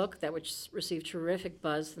book that which received terrific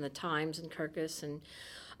buzz from the Times and Kirkus. And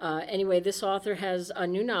anyway, this author has a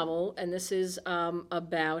new novel, and this is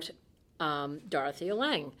about Dorothea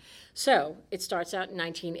Lange. So it starts out in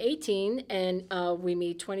 1918, and we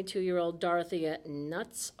meet 22-year-old Dorothea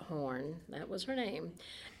Nutzhorn, that was her name,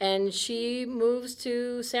 and she moves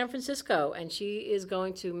to San Francisco, and she is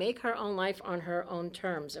going to make her own life on her own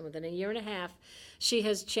terms. And within a year and a half, she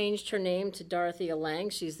has changed her name to Dorothea Lange.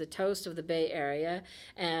 She's the toast of the Bay Area,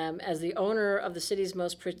 as the owner of the city's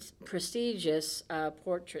most prestigious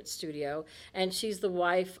portrait studio, and she's the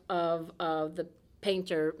wife of the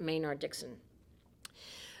painter Maynard Dixon.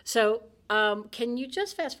 So can you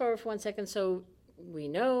just fast forward for 1 second? So we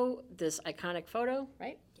know this iconic photo,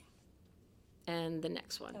 right? Yeah. And the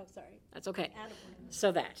next one. Oh, sorry. That's okay.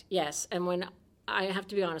 So that, yes. And when I have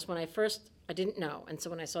to be honest, when I didn't know. And so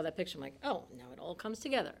when I saw that picture, I'm like, oh, now it all comes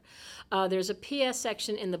together. There's a PS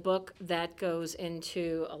section in the book that goes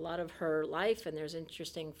into a lot of her life, and there's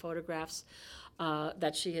interesting photographs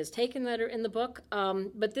that she has taken that are in the book.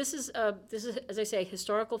 But this is, as I say,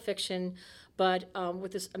 historical fiction, but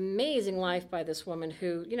with this amazing life by this woman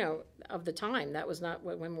who, of the time, that was not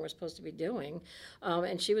what women were supposed to be doing.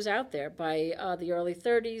 And she was out there. By the early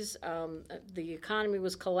 30s, the economy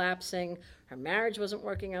was collapsing. Her marriage wasn't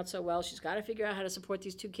working out so well. She's got to figure out how to support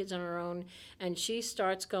these 2 kids on her own. And she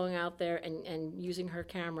starts going out there and using her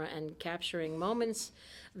camera and capturing moments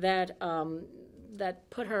that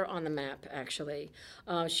put her on the map, actually.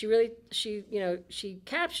 She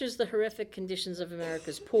captures the horrific conditions of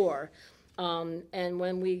America's poor. And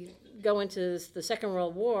when we go into the Second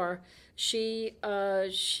World War, she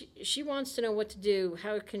wants to know what to do.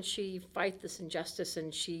 How can she fight this injustice?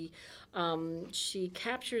 And she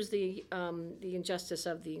captures the injustice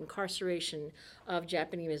of the incarceration of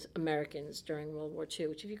Japanese Americans during World War II.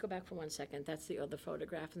 Which, if you go back for 1 second, that's the other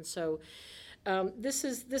photograph. And so this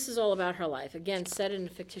is all about her life. Again, set in a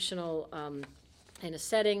fictional in a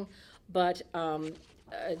setting, but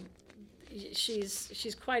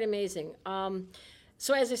she's quite amazing.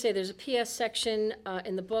 So as I say, there's a PS section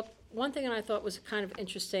in the book. One thing that I thought was kind of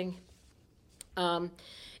interesting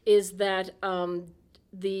is that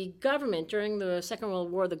the government, during the Second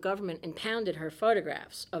World War, the government impounded her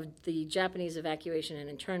photographs of the Japanese evacuation and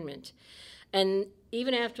internment. And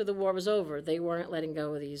even after the war was over, they weren't letting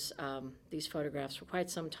go of these photographs for quite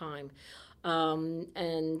some time.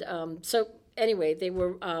 So anyway, they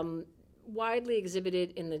were widely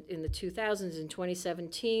exhibited in the 2000s. In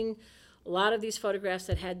 2017, a lot of these photographs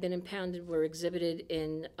that had been impounded were exhibited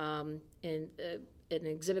in an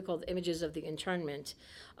exhibit called Images of the Internment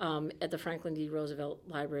at the Franklin D. Roosevelt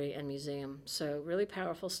Library and Museum. So really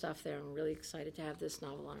powerful stuff there. I'm really excited to have this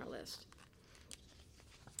novel on our list.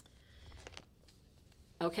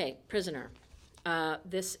 Okay, Prisoner.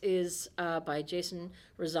 This is by Jason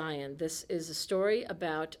Rezaian. This is a story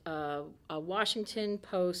about a Washington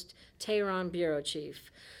Post Tehran bureau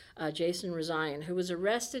chief, Jason Rezaian, who was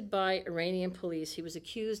arrested by Iranian police. He was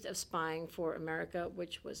accused of spying for America,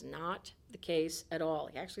 which was not the case at all.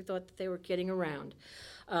 He actually thought that they were kidding around,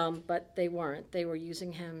 but they weren't. They were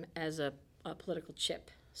using him as a political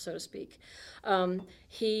chip, so to speak.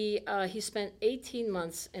 He spent 18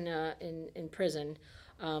 months in prison.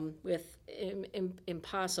 With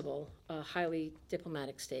impossible, highly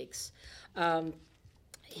diplomatic stakes.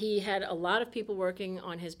 He had a lot of people working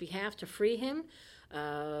on his behalf to free him.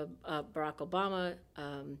 Barack Obama,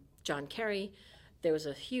 John Kerry. There was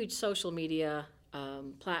a huge social media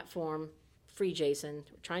platform, Free Jason,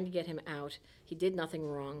 trying to get him out. He did nothing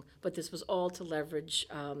wrong, but this was all to leverage,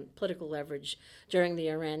 political leverage during the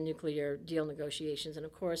Iran nuclear deal negotiations. And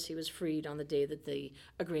of course, he was freed on the day that the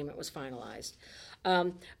agreement was finalized.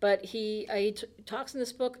 But he talks in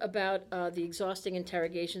this book about the exhausting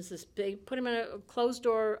interrogations. They put him in a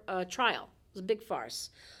closed-door trial. It was a big farce.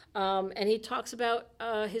 And he talks about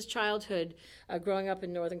his childhood growing up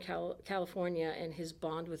in Northern California and his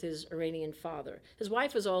bond with his Iranian father. His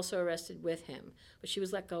wife was also arrested with him, but she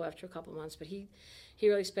was let go after a couple months. But he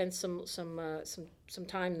really spent some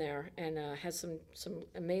time there and has some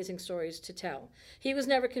amazing stories to tell. He was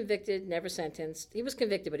never convicted, never sentenced. He was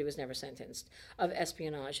convicted, but he was never sentenced of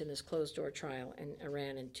espionage in this closed-door trial in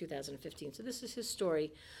Iran in 2015. So this is his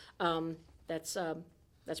story. That's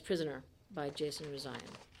Prisoner by Jason Rezaian.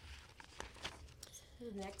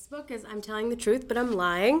 The next book is I'm Telling the Truth, But I'm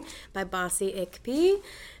Lying by Bossy Ikpe.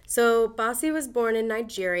 So Bossy was born in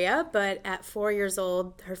Nigeria, but at 4 years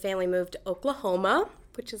old, her family moved to Oklahoma,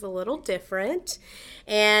 which is a little different.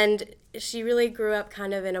 And she really grew up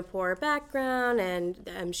kind of in a poor background,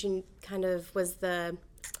 and she kind of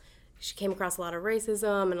she came across a lot of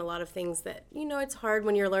racism and a lot of things that, it's hard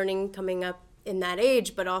when you're learning coming up in that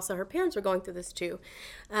age, but also her parents were going through this too.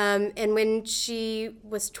 And when she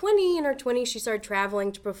was 20, in her 20s, she started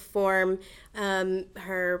traveling to perform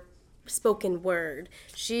her spoken word.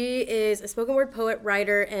 She is a spoken word poet,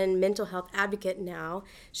 writer, and mental health advocate now.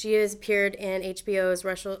 She has appeared in HBO's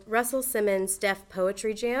Russell Simmons Deaf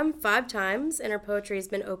Poetry Jam 5 times, and her poetry has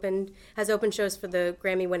opened shows for the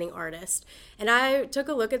Grammy-winning artist. And I took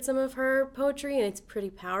a look at some of her poetry, and it's pretty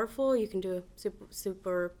powerful. You can do a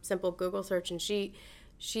super simple Google search, and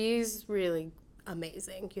she's really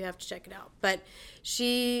amazing. You have to check it out. But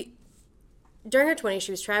during her 20s,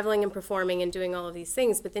 she was traveling and performing and doing all of these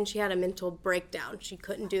things, but then she had a mental breakdown. She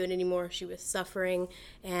couldn't do it anymore. She was suffering,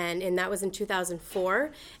 and that was in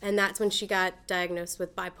 2004, and that's when she got diagnosed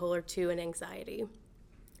with bipolar 2 and anxiety.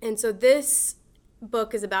 And so this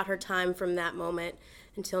book is about her time from that moment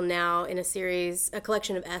until now in a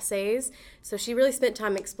collection of essays. So she really spent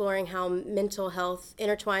time exploring how mental health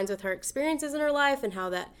intertwines with her experiences in her life and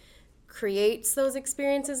how that creates those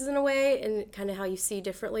experiences in a way, and kind of how you see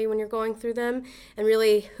differently when you're going through them, and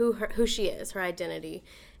really who she is, her identity.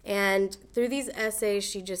 And through these essays,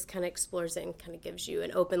 she just kind of explores it and kind of gives you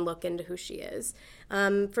an open look into who she is.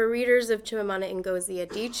 For readers of Chimamanda Ngozi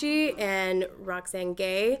Adichie and Roxane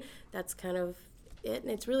Gay, that's kind of it,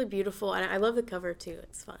 and it's really beautiful, and I love the cover too.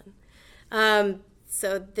 It's fun.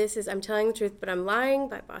 So this is I'm Telling the Truth, But I'm Lying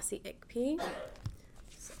by Bossy Ikpi.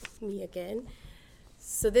 So, me again.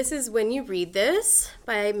 So this is When You Read This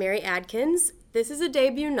by Mary Adkins. This is a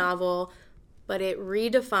debut novel, but it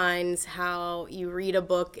redefines how you read a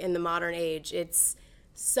book in the modern age. It's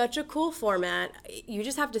such a cool format. You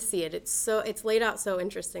just have to see it. It's laid out so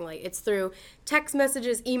interestingly. It's through text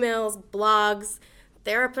messages, emails, blogs,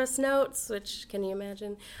 therapist notes, which, can you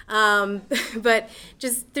imagine? But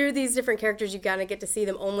just through these different characters, you kind of get to see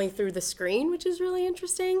them only through the screen, which is really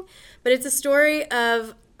interesting. But it's a story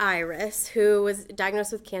of Iris, who was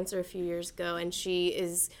diagnosed with cancer a few years ago, and she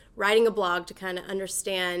is writing a blog to kind of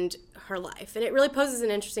understand her life. And it really poses an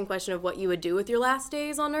interesting question of what you would do with your last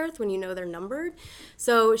days on Earth when you know they're numbered.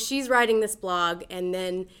 So she's writing this blog, and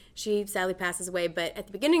then she sadly passes away. But at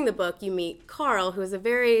the beginning of the book, you meet Carl, who is a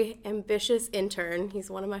very ambitious intern.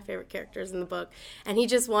 He's one of my favorite characters in the book. And he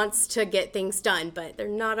just wants to get things done, but they're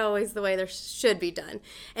not always the way they should be done.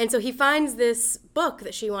 And so he finds this book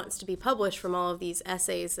that she wants to be published from all of these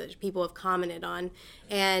essays that people have commented on.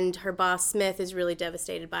 And her boss, Smith, is really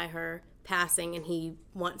devastated by her passing, and he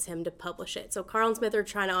wants him to publish it. So Carl and Smith are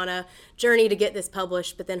trying on a journey to get this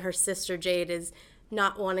published, but then her sister, Jade, is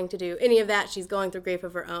not wanting to do any of that. She's going through grief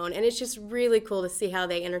of her own. And it's just really cool to see how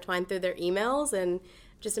they intertwine through their emails, and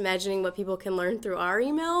just imagining what people can learn through our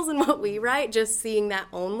emails and what we write, just seeing that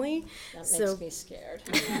only. That makes me scared.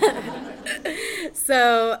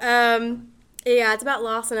 So, yeah, it's about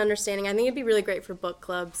loss and understanding. I think it'd be really great for book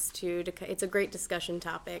clubs, too. It's a great discussion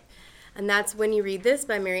topic. And that's When You Read This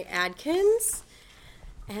by Mary Adkins.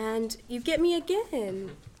 And You Get Me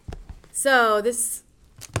Again. So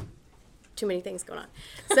too many things going on.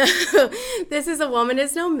 So this is A Woman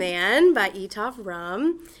Is No Man by Etaf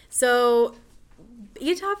Rum. So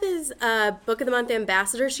Etaf is a Book of the Month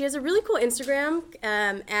ambassador. She has a really cool Instagram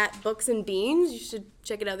at Books and Beans. You should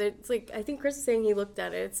check it out. It's like, I think Chris is saying he looked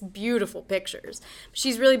at it. It's beautiful pictures.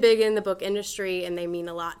 She's really big in the book industry, and they mean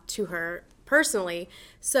a lot to her personally.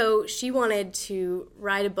 So she wanted to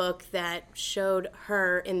write a book that showed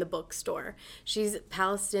her in the bookstore. She's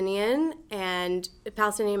Palestinian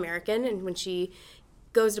American, and when she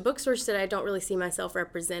goes to bookstores, she said, I don't really see myself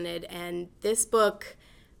represented. And this book,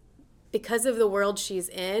 because of the world she's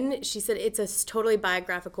in, she said it's a totally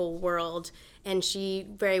biographical world, and she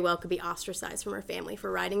very well could be ostracized from her family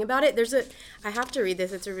for writing about it. I have to read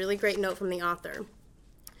this. It's a really great note from the author.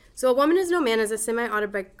 So A Woman Is No Man is a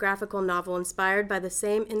semi-autobiographical novel inspired by the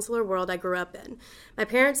same insular world I grew up in. My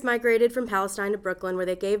parents migrated from Palestine to Brooklyn, where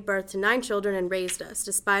they gave birth to 9 children and raised us,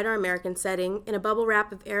 despite our American setting, in a bubble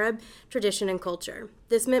wrap of Arab tradition and culture.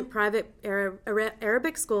 This meant private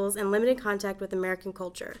Arabic schools and limited contact with American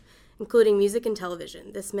culture, including music and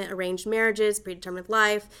television. This meant arranged marriages, predetermined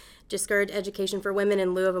life, discouraged education for women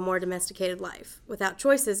in lieu of a more domesticated life. Without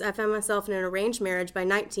choices, I found myself in an arranged marriage by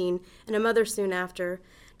 19 and a mother soon after.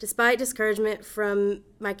 Despite discouragement from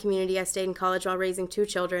my community, I stayed in college while raising 2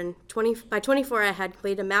 children. By 24, I had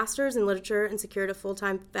completed a master's in literature and secured a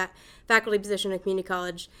full-time faculty position at community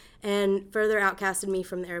college, and further outcasted me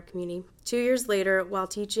from the Arab community. 2 years later, while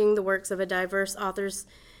teaching the works of a diverse authors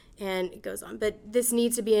And it goes on. But this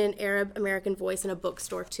needs to be an Arab American voice in a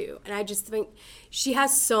bookstore too. And I just think she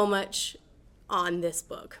has so much on this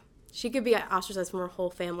book. She could be ostracized from her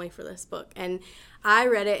whole family for this book. And I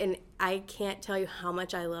read it, and I can't tell you how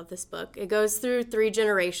much I love this book. It goes through 3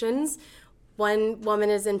 generations. One woman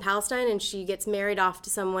is in Palestine, and she gets married off to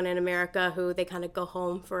someone in America who they kind of go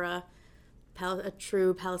home for a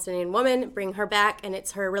true Palestinian woman, bring her back, and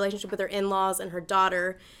it's her relationship with her in-laws and her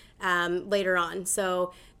daughter later on.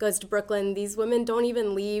 So goes to Brooklyn. These women don't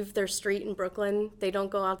even leave their street in Brooklyn. They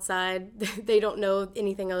don't go outside. They don't know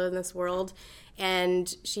anything other than this world.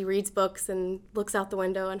 And she reads books and looks out the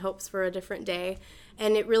window and hopes for a different day.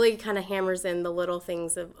 And it really kind of hammers in the little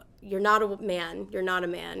things of, you're not a man, you're not a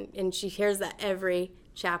man. And she hears that every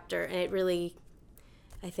chapter, and it really,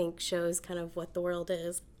 I think, shows kind of what the world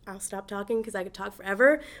is. I'll stop talking because I could talk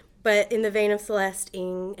forever, but in the vein of Celeste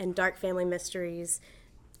Ng and Dark Family Mysteries,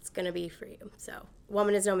 it's going to be for you. So,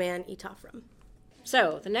 Woman is No Man, Itafram.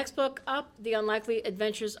 So, the next book up, The Unlikely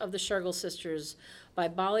Adventures of the Shergill Sisters by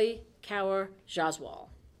Bali Kaur Jaswal.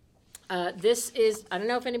 This is, I don't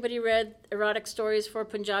know if anybody read Erotic Stories for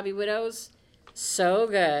Punjabi Widows. So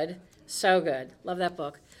good. So good. Love that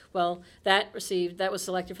book. Well, that was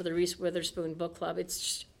selected for the Reese Witherspoon Book Club.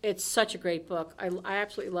 It's such a great book. I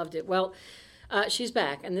absolutely loved it. Well, she's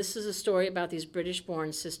back, and this is a story about these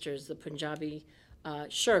British-born sisters, the Punjabi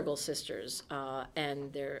Shergill sisters,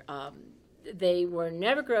 and they were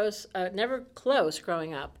never close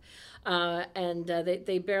growing up, and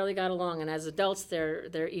they barely got along. And as adults,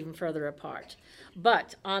 they're even further apart.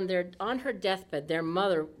 But on her deathbed, their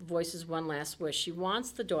mother voices one last wish. She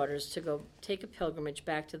wants the daughters to go take a pilgrimage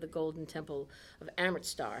back to the Golden Temple of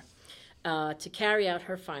Amritsar to carry out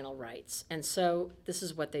her final rites. And so this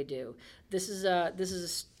is what they do. This is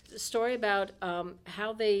a story about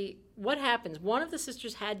what happens. One of the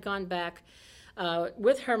sisters had gone back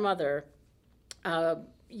with her mother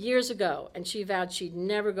years ago, and she vowed she'd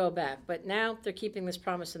never go back. But now they're keeping this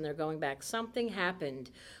promise, and they're going back. Something happened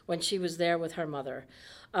when she was there with her mother,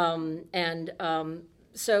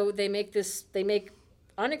 so they make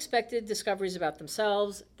unexpected discoveries about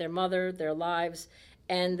themselves, their mother, their lives,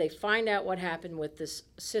 and they find out what happened with this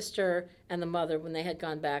sister and the mother when they had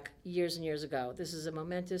gone back years and years ago. This is a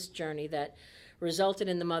momentous journey that resulted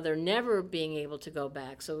in the mother never being able to go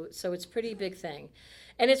back. So it's a pretty big thing.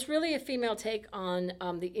 And it's really a female take on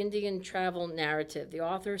the Indian travel narrative. The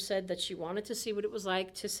author said that she wanted to see what it was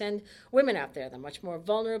like to send women out there. They're much more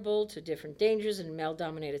vulnerable to different dangers in a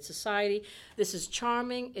male-dominated society. This is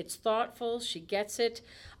charming. It's thoughtful. She gets it.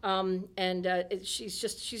 She's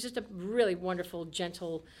just a really wonderful,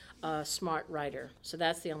 gentle, smart writer. So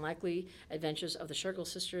that's The Unlikely Adventures of the Shergill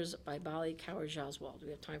Sisters by Bali Kaur Jaswal. Do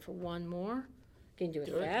we have time for one more? Can you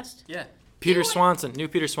do it fast? Yeah. Peter Swanson, new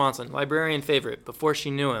Peter Swanson, librarian favorite, Before She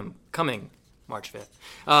Knew Him, coming March 5th.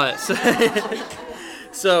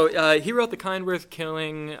 So he wrote The Kindworth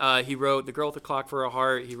Killing, he wrote The Girl with the Clock for a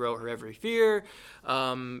Heart, he wrote Her Every Fear,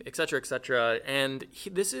 et cetera, et cetera. And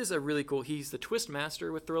this is a really cool, he's the twist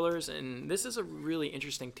master with thrillers, and this is a really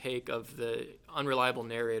interesting take of the unreliable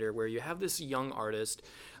narrator where you have this young artist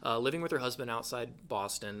living with her husband outside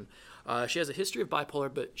Boston. She has a history of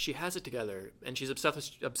bipolar, but she has it together, and she's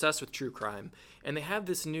obsessed with true crime. And they have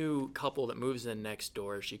this new couple that moves in next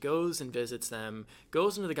door. She goes and visits them,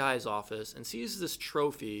 goes into the guy's office, and sees this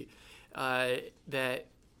trophy that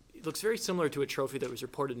looks very similar to a trophy that was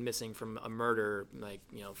reported missing from a murder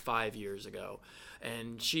 5 years ago.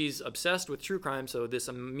 And she's obsessed with true crime, so this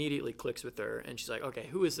immediately clicks with her, and she's like, okay,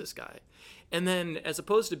 who is this guy? And then as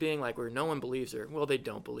opposed to being like where no one believes her, well, they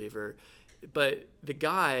don't believe her. But the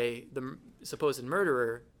guy, the supposed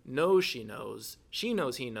murderer, knows she knows he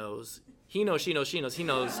knows, he knows she knows, she knows he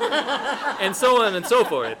knows, and so on and so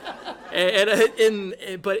forth.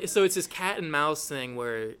 But so it's this cat and mouse thing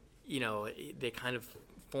where, they kind of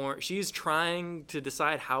she's trying to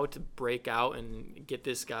decide how to break out and get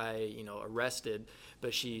this guy, arrested,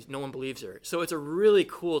 but no one believes her. So it's a really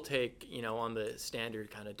cool take, on the standard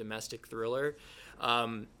kind of domestic thriller.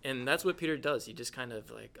 And that's what Peter does. He just kind of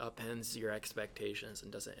upends your expectations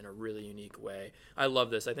and does it in a really unique way. I love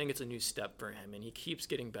this. I think it's a new step for him, and he keeps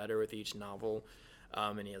getting better with each novel.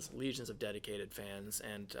 And he has legions of dedicated fans,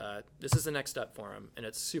 and this is the next step for him, and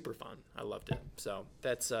it's super fun. I loved it. So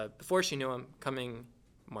that's Before She Knew Him, coming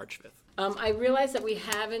March 5th. I realize that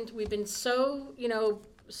we've been so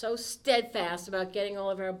steadfast about getting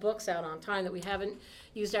all of our books out on time that we haven't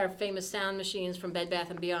used our famous sound machines from Bed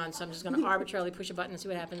Bath & Beyond, so I'm just going to arbitrarily push a button and see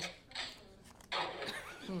what happens.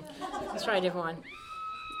 Let's try a different one.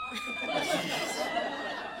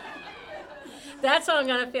 That's how I'm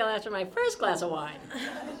going to feel after my first glass of wine.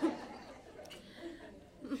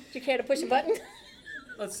 Do you care to push a button?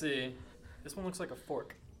 Let's see. This one looks like a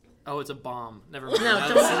fork. Oh, it's a bomb. Never mind.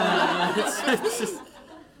 No, It's just,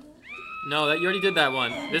 no, that you already did that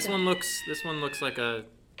one. This one looks like a.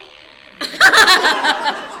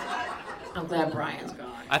 I'm glad Brian's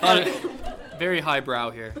gone. I thought it very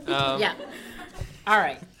highbrow here. Yeah. All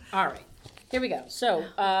right. Here we go. So,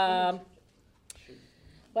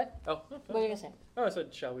 what? Oh. What are you gonna say? Oh, I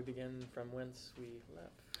said, shall we begin from whence we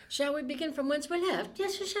left? Shall we begin from whence we left?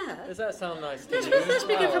 Yes, we shall. Does that sound nice to Let's you?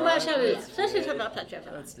 begin from where shall we left. Let's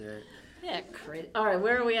Let's do it. Yeah, crazy. All right,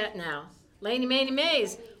 where are we at now? Laney Maney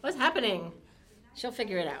Maze, what's happening? She'll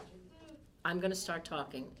figure it out. I'm going to start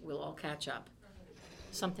talking. We'll all catch up.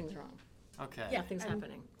 Something's wrong. Okay. Something's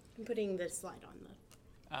happening. I'm putting this slide on the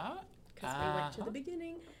because we went to the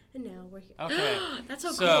beginning and now we're here. Okay. That's so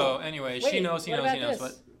cool. So, anyway, Wait, she knows, he what knows, about he knows.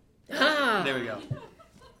 this? What? Ah. There we go.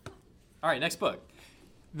 All right, next book.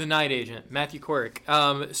 The Night Agent, Matthew Quirk.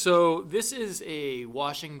 So this is a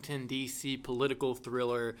Washington, D.C. political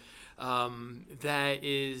thriller that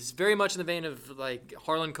is very much in the vein of like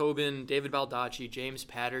Harlan Coben, David Baldacci, James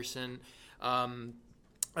Patterson,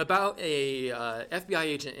 about a FBI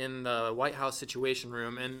agent in the White House Situation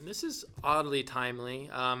Room. And this is oddly timely.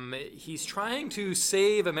 He's trying to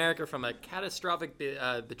save America from a catastrophic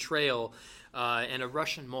betrayal and a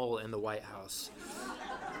Russian mole in the White House.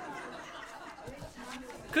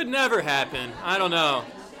 Could never happen. I don't know.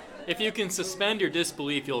 If you can suspend your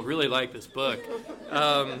disbelief, you'll really like this book.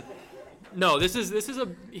 No, this is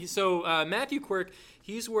Matthew Quirk.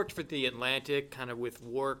 He's worked for The Atlantic, kind of with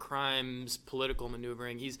war crimes, political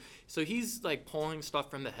maneuvering. He's like pulling stuff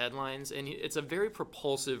from the headlines, and it's a very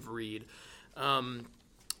propulsive read.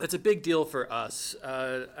 It's a big deal for us.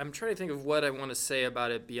 I'm trying to think of what I want to say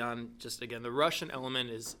about it beyond just, again, the Russian element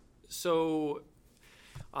is so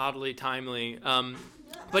oddly timely.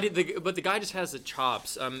 But the guy just has the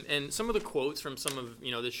chops. And some of the quotes from some of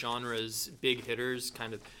this genre's big hitters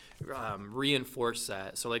kind of reinforce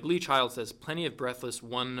that. So like Lee Child says, plenty of breathless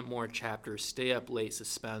one more chapter, stay up late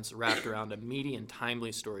suspense wrapped around a meaty and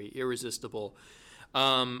timely story, irresistible.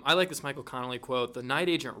 I like this Michael Connelly quote, "The Night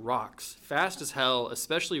Agent rocks, fast as hell,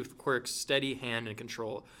 especially with Quirk's steady hand and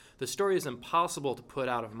control. The story is impossible to put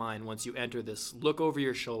out of mind once you enter this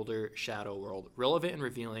look-over-your-shoulder shadow world. Relevant and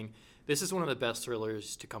revealing, this is one of the best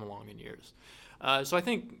thrillers to come along in years." So I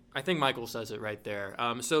think Michael says it right there.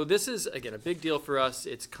 So this is, again, a big deal for us.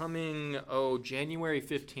 It's coming, January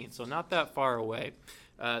 15th, so not that far away.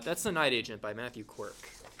 That's The Night Agent by Matthew Quirk.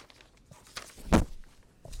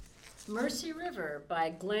 Mercy River by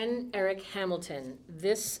Glenn Eric Hamilton.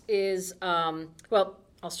 This is,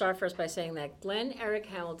 I'll start first by saying that Glenn Eric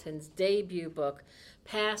Hamilton's debut book,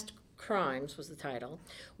 Past Crimes was the title,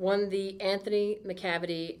 won the Anthony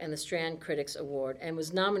McCavity and the Strand Critics Award and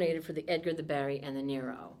was nominated for the Edgar, the Barry, and the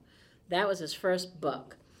Nero. That was his first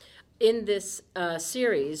book. In this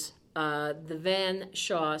series, the Van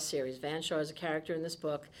Shaw series, Van Shaw is a character in this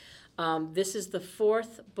book. This is the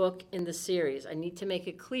fourth book in the series. I need to make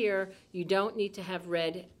it clear, you don't need to have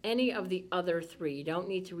read any of the other three. You don't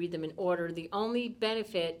need to read them in order. The only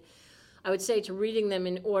benefit, I would say, to reading them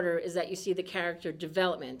in order is that you see the character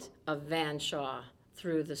development of Van Shaw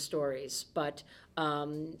through the stories. But,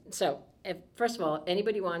 if, first of all,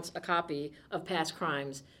 anybody wants a copy of Past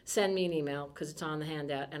Crimes, send me an email, because it's on the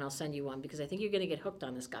handout, and I'll send you one, because I think you're going to get hooked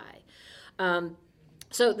on this guy.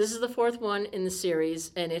 So this is the fourth one in the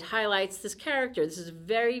series, and it highlights this character. This is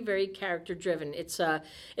very, very character-driven.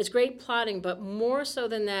 It's great plotting, but more so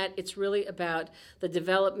than that, it's really about the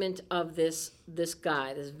development of this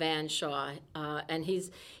guy, this Van Shaw, and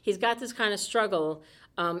he's got this kind of struggle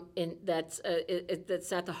that's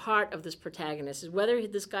at the heart of this protagonist, is whether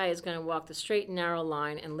this guy is going to walk the straight and narrow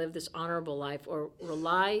line and live this honorable life, or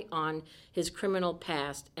rely on his criminal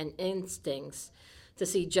past and instincts to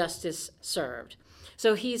see justice served.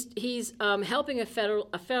 So he's helping a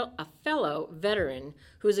fellow veteran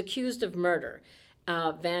who is accused of murder.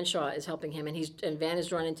 Van Shaw is helping him, and Van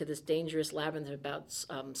is run into this dangerous labyrinth about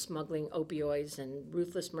smuggling opioids and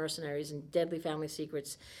ruthless mercenaries and deadly family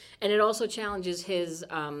secrets. And it also challenges his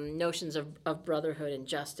notions of brotherhood and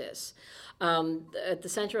justice. At the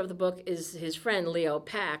center of the book is his friend Leo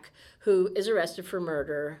Pack, who is arrested for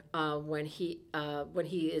murder when he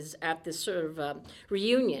is at this sort of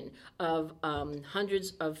reunion of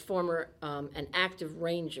hundreds of former and active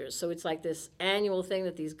Rangers. So it's like this annual thing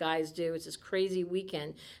that these guys do. It's this crazy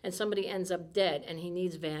weekend, and somebody ends up dead, and he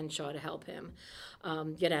needs Van Shaw to help him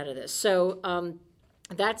get out of this. So.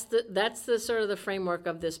 That's the sort of the framework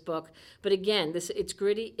of this book. But again, it's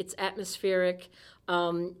gritty, it's atmospheric,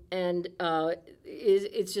 and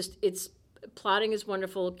it's plotting is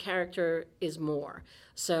wonderful, character is more.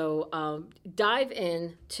 So dive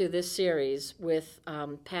in to this series with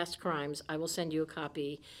past crimes. I will send you a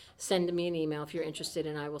copy. Send me an email if you're interested,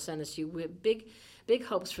 and I will send this to you. We have big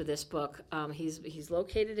hopes for this book. He's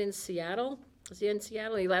located in Seattle. Is he in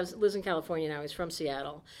Seattle? He lives in California now. He's from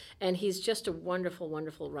Seattle. And he's just a wonderful,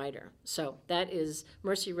 wonderful writer. So that is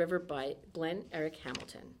Mercy River by Glenn Eric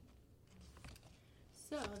Hamilton.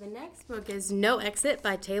 So the next book is No Exit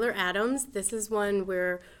by Taylor Adams. This is one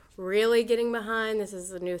we're really getting behind. This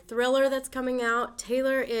is a new thriller that's coming out.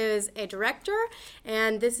 Taylor is a director,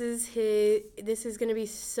 and this is going to be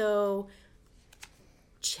so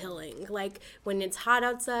chilling. Like, when it's hot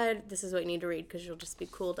outside, this is what you need to read because you'll just be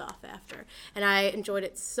cooled off after. And I enjoyed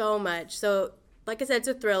it so much. So, like I said, it's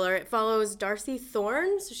a thriller. It follows Darcy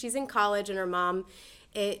Thorne. So she's in college, and her mom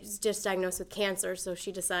is just diagnosed with cancer, so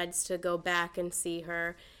she decides to go back and see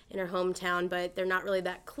her in her hometown, but they're not really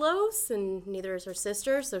that close, and neither is her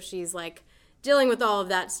sister, so she's like dealing with all of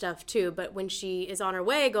that stuff too. But when she is on her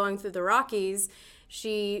way going through the Rockies,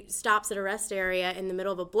 she stops at a rest area in the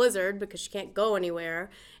middle of a blizzard because she can't go anywhere,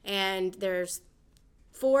 and there's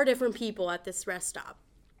 4 different people at this rest stop.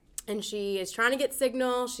 And she is trying to get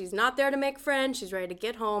signal. She's not there to make friends. She's ready to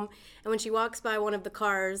get home. And when she walks by one of the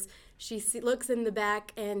cars, she looks in the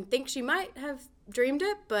back and thinks she might have dreamed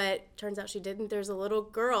it, but turns out she didn't. There's a little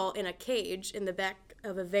girl in a cage in the back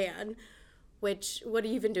of a van, which, what do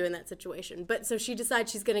you even do in that situation? But so she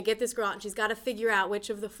decides she's going to get this girl out, and she's got to figure out which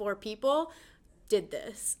of the 4 people did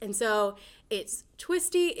this. And so it's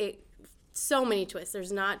twisty. So many twists.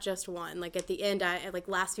 There's not just one. Like at the end, like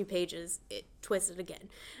last few pages, it twisted again.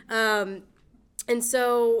 And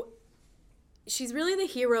so she's really the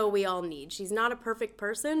hero we all need. She's not a perfect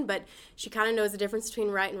person, but she kind of knows the difference between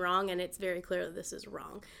right and wrong, and it's very clear that this is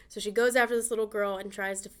wrong. So she goes after this little girl and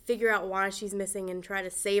tries to figure out why she's missing and try to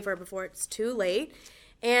save her before it's too late.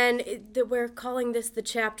 And we're calling this the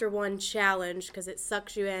Chapter 1 challenge because it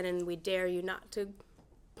sucks you in, and we dare you not to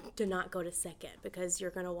not go to second because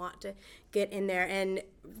you're going to want to get in there. And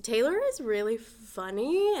Taylor is really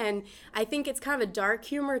funny, and I think it's kind of a dark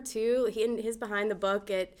humor too. In his behind the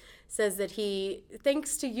book, it says that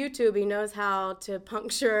thanks to YouTube, he knows how to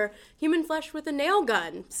puncture human flesh with a nail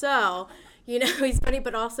gun. So, he's funny,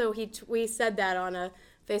 but also we said that on a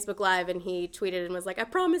Facebook Live, and he tweeted and was like, I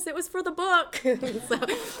promise it was for the book. So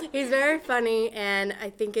he's very funny, and I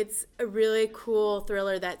think it's a really cool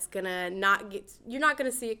thriller that's you're not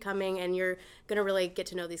gonna see it coming, and you're gonna really get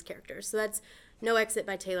to know these characters. So that's No Exit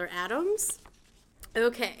by Taylor Adams.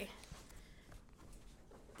 Okay.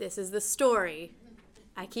 This is the story.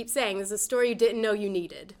 I keep saying this is a story you didn't know you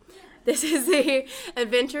needed. This is The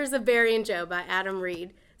Adventures of Barry and Joe by Adam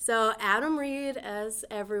Reed. So Adam Reed, as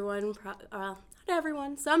everyone, not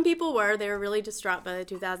everyone, some people they were really distraught by the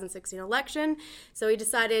 2016 election. So he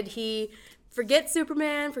decided forget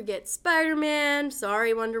Superman, forget Spider-Man,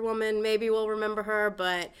 sorry Wonder Woman, maybe we'll remember her,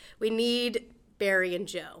 but we need Barry and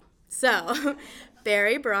Joe. So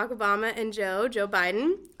Barry, Barack Obama, and Joe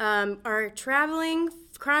Biden, are traveling,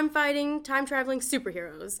 crime-fighting, time-traveling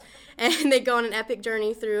superheroes. And they go on an epic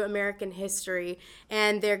journey through American history.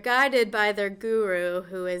 And they're guided by their guru,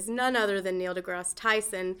 who is none other than Neil deGrasse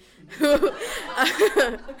Tyson, who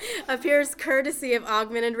appears courtesy of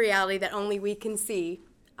augmented reality that only we can see,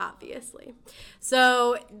 obviously.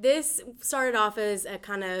 So this started off as a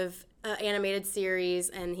kind of animated series,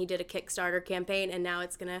 and he did a Kickstarter campaign, and now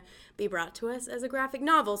it's going to be brought to us as a graphic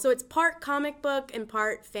novel. So it's part comic book and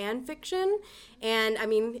part fan fiction, and I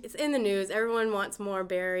mean, it's in the news. Everyone wants more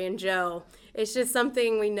Barry and Joe. It's just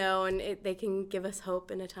something we know, and they can give us hope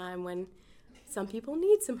in a time when some people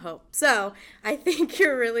need some hope. So I think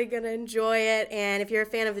you're really going to enjoy it, and if you're a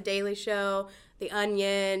fan of The Daily Show, The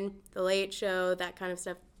Onion, The Late Show, that kind of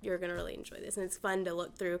stuff, you're going to really enjoy this, and it's fun to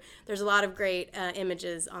look through. There's a lot of great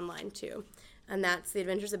images online, too. And that's The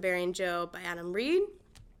Adventures of Barry and Joe by Adam Reed,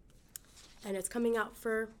 and it's coming out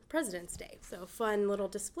for President's Day, so fun little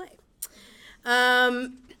display.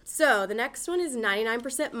 So the next one is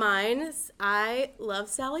 99% Mine. I love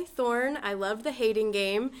Sally Thorne. I loved The Hating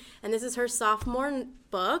Game, and this is her sophomore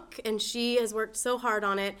book, and she has worked so hard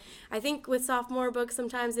on it. I think with sophomore books,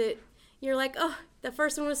 sometimes you're like, oh, the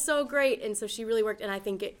first one was so great, and so she really worked, and I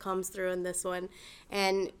think it comes through in this one.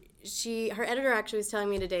 And her editor actually was telling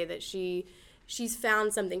me today that she's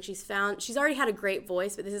found something. She's already had a great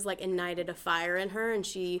voice, but this has like ignited a fire in her, and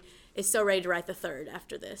she is so ready to write the third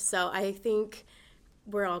after this. So I think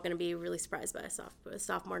we're all going to be really surprised by a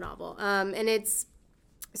sophomore novel.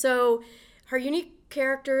 So her unique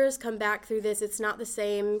characters come back through this. It's not the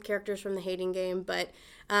same characters from The Hating Game, but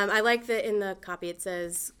I like that in the copy it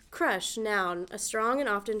says Crush, noun, a strong and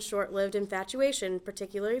often short-lived infatuation,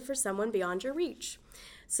 particularly for someone beyond your reach.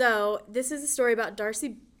 So this is a story about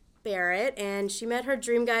Darcy Barrett, and she met her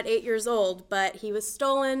dream guy at 8 years old, but he was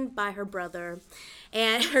stolen by her brother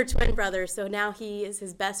and her twin brother. So now he is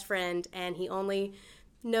his best friend, and he only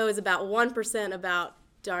knows about 1% about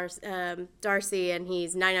Darcy, and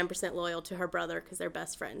he's 99% loyal to her brother because they're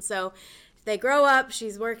best friends. So they grow up,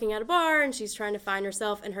 she's working at a bar, and she's trying to find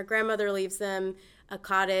herself, and her grandmother leaves them a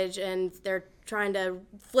cottage, and they're trying to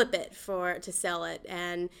flip it to sell it,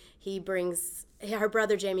 and her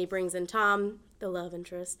brother Jamie brings in Tom, the love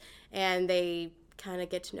interest, and they kind of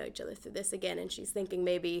get to know each other through this again, and she's thinking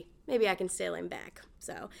maybe I can steal him back.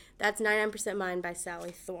 So that's 99% Mine by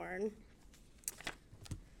Sally Thorne.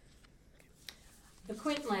 The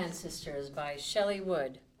Quintland Sisters by Shelley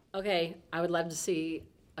Wood. Okay, I would love to see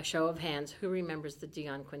a show of hands. Who remembers the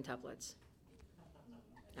Dion quintuplets?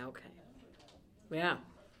 Okay. Yeah,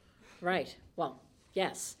 right. Well,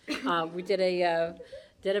 yes. We did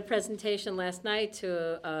a presentation last night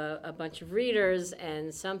to a bunch of readers,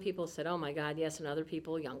 and some people said, oh my God, yes, and other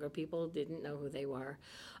people, younger people, didn't know who they were,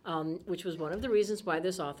 which was one of the reasons why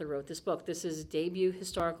this author wrote this book. This is debut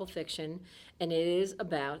historical fiction, and it is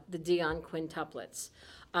about the Dion quintuplets.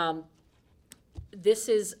 This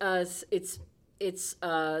is, it's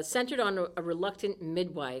centered on a reluctant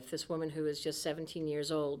midwife, this woman who is just 17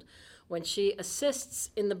 years old, when she assists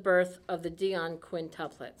in the birth of the Dion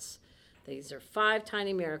quintuplets. These are 5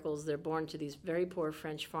 tiny miracles. They're born to these very poor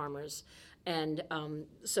French farmers. And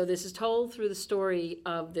so this is told through the story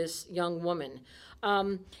of this young woman.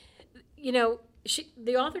 The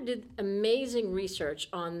author did amazing research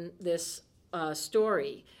on this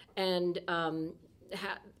story. And,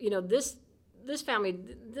 this family,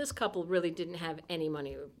 this couple really didn't have any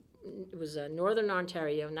money. It was Northern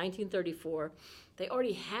Ontario, 1934. They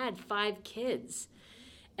already had 5 kids.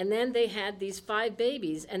 And then they had these 5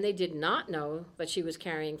 babies, and they did not know that she was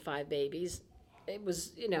carrying 5 babies. It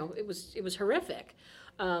was, it was horrific.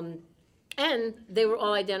 And they were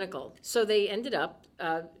all identical. So they ended up,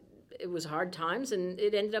 it was hard times, and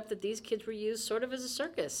it ended up that these kids were used sort of as a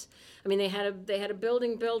circus. I mean, they had a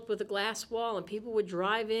building built with a glass wall, and people would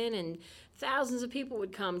drive in, and thousands of people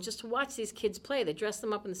would come just to watch these kids play. They dressed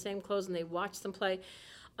them up in the same clothes, and they watched them play.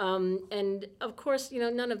 And of course,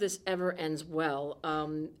 none of this ever ends well.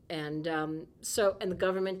 And the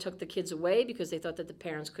government took the kids away because they thought that the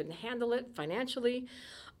parents couldn't handle it financially.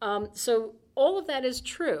 So all of that is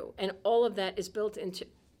true, and all of that is built into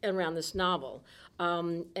around this novel.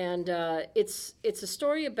 It's a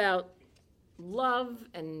story about love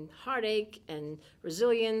and heartache and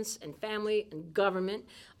resilience and family and government.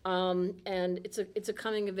 And it's a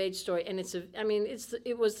coming of age story, and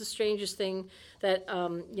it was the strangest thing that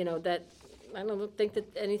that I don't think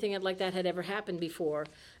that anything like that had ever happened before.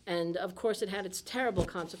 And of course, it had its terrible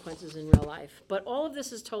consequences in real life. But all of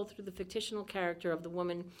this is told through the fictional character of the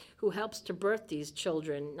woman who helps to birth these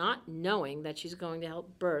children, not knowing that she's going to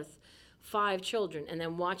help birth 5 children, and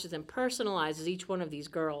then watches them, personalizes each one of these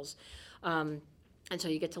girls. And so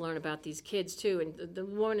you get to learn about these kids too, and the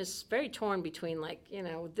woman is very torn between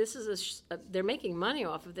this is they're making money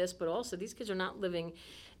off of this, but also these kids are not living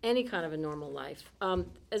any kind of a normal life.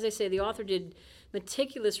 As I say, the author did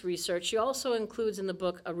meticulous research. She also includes in the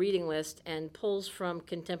book a reading list and pulls from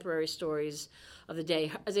contemporary stories of the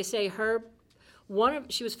day. As I say,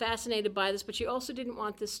 she was fascinated by this, but she also didn't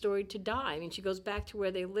want this story to die. I mean, she goes back to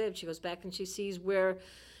where they lived. She goes back and she sees where.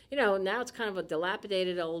 Now it's kind of a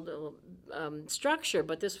dilapidated old structure,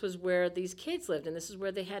 but this was where these kids lived, and this is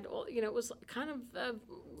where they had all, it was kind of,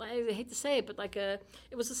 I hate to say it, but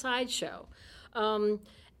it was a sideshow.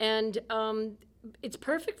 It's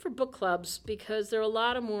perfect for book clubs because there are a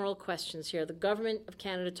lot of moral questions here. The government of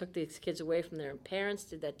Canada took these kids away from their parents.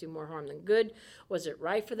 Did that do more harm than good? Was it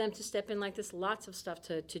right for them to step in like this? Lots of stuff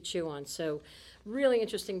to chew on. So really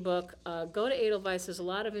interesting book. Go to Edelweiss. There's a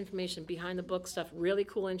lot of information behind the book stuff. Really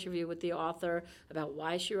cool interview with the author about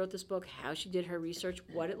why she wrote this book, how she did her research,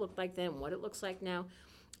 what it looked like then, what it looks like now.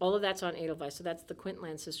 All of that's on Edelweiss. So that's The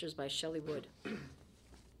Quintland Sisters by Shelley Wood.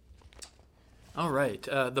 All right,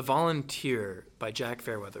 The Volunteer by Jack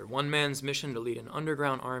Fairweather. One man's mission to lead an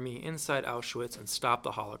underground army inside Auschwitz and stop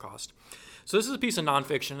the Holocaust. So this is a piece of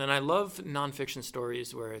nonfiction, and I love nonfiction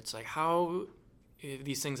stories where it's like how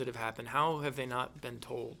these things that have happened, how have they not been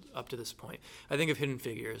told up to this point? I think of Hidden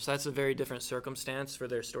Figures. That's a very different circumstance for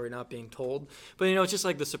their story not being told. But, it's just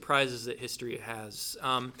like the surprises that history has.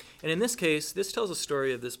 And in this case, this tells a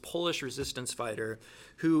story of this Polish resistance fighter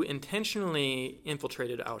who intentionally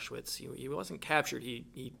infiltrated Auschwitz. He wasn't captured.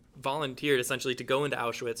 He volunteered essentially to go into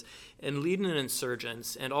Auschwitz and lead an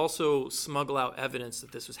insurgents and also smuggle out evidence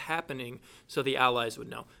that this was happening so the Allies would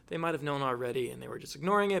know. They might have known already and they were just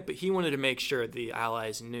ignoring it, but he wanted to make sure the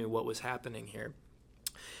Allies knew what was happening here.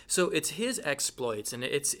 So it's his exploits, and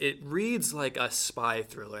it reads like a spy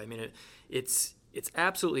thriller. I mean, it's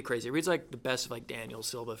absolutely crazy. It reads like the best of like Daniel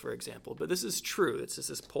Silva, for example. But this is true. It's just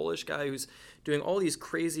this Polish guy who's doing all these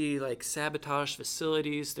crazy like sabotage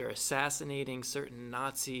facilities. They're assassinating certain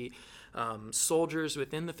Nazi soldiers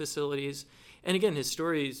within the facilities. And again, his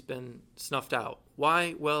story's been snuffed out.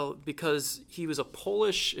 Why? Well, because he was a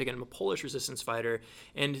Polish resistance fighter,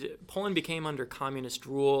 and Poland became under communist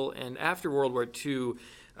rule. And after World War II,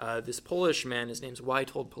 this Polish man, his name's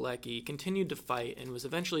Witold Pilecki, continued to fight and was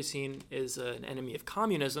eventually seen as an enemy of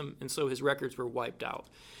communism, and so his records were wiped out.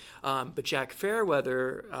 But Jack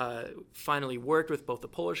Fairweather finally worked with both the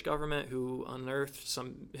Polish government, who unearthed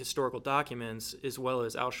some historical documents, as well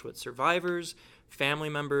as Auschwitz survivors, family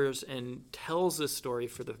members, and tells this story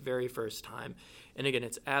for the very first time. And again,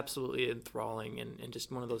 it's absolutely enthralling and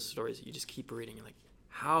just one of those stories that you just keep reading and like,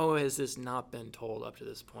 how has this not been told up to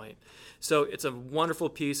this point? So it's a wonderful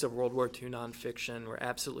piece of World War II nonfiction. We're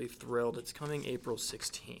absolutely thrilled. It's coming April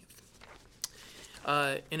 16th.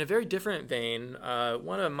 In a very different vein,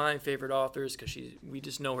 one of my favorite authors, because we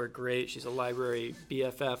just know her great, she's a library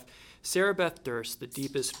BFF, Sarah Beth Durst, The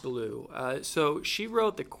Deepest Blue. So she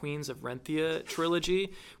wrote the Queens of Renthia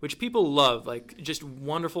trilogy, which people love, like just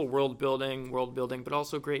wonderful world building, but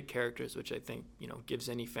also great characters, which I think gives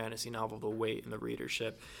any fantasy novel the weight and the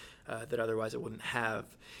readership that otherwise it wouldn't have.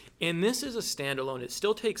 And this is a standalone. It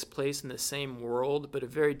still takes place in the same world, but a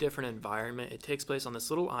very different environment. It takes place on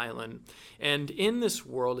this little island. And in this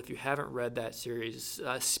world, if you haven't read that series,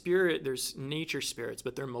 there's nature spirits,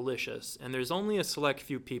 but they're malicious. And there's only a select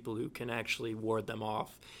few people who can actually ward them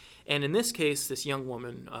off. And in this case, this young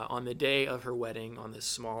woman, on the day of her wedding on this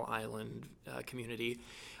small island community,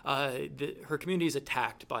 her community is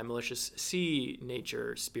attacked by malicious sea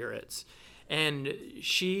nature spirits. And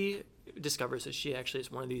she discovers that she actually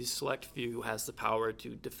is one of these select few who has the power to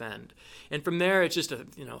defend. And from there, it's just a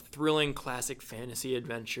thrilling classic fantasy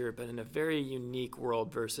adventure, but in a very unique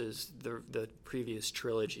world versus the previous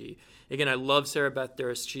trilogy. Again, I love Sarah Beth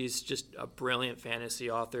Durst. She's just a brilliant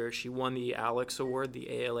fantasy author. She won the Alex Award,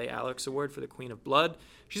 the ALA Alex Award for The Queen of Blood.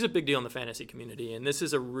 She's a big deal in the fantasy community, and this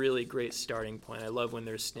is a really great starting point. I love when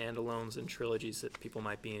there's standalones and trilogies that people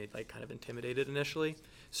might be like kind of intimidated initially.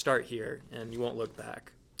 Start here, and you won't look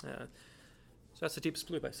back. So that's The Deepest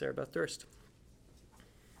Blue by Sarah Beth Durst.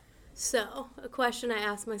 So, a question I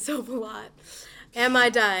ask myself a lot. Am I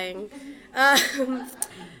dying?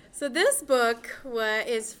 So this book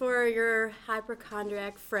is for your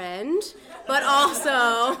hypochondriac friend, but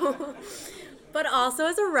also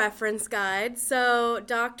as a reference guide. So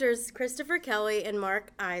Doctors Christopher Kelly and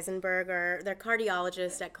Mark Eisenberg they're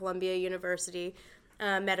cardiologists at Columbia University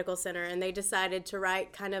Medical Center, and they decided to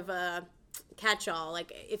write kind of a catch-all.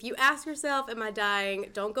 Like, if you ask yourself, am I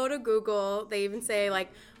dying, don't go to Google. They even say,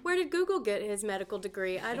 like, where did Google get his medical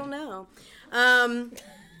degree? I don't know.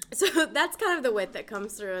 So that's kind of the wit that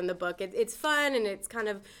comes through in the book. It's fun and it's kind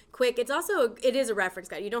of quick. It is a reference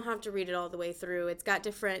guide. You don't have to read it all the way through. It's got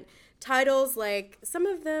different titles, like some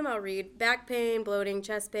of them I'll read: back pain, bloating,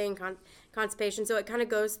 chest pain, constipation. So it kind of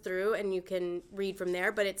goes through and you can read from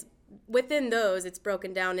there, but it's within those, it's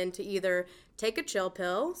broken down into either take a chill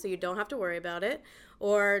pill so you don't have to worry about it,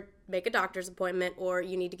 or make a doctor's appointment, or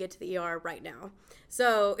you need to get to the ER right now.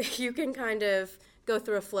 So you can kind of go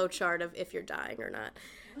through a flow chart of if you're dying or not.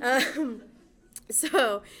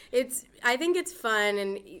 So I think it's fun,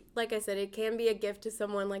 and like I said, it can be a gift to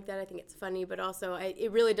someone like that. I think it's funny, but also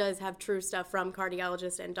it really does have true stuff from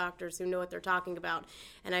cardiologists and doctors who know what they're talking about.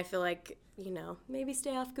 And I feel like, maybe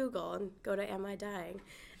stay off Google and go to Am I Dying?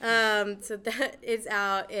 So that is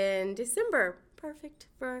out in December. Perfect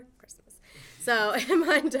for Christmas. So Am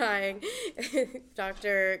I Dying?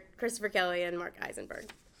 Dr. Christopher Kelly and Mark Eisenberg.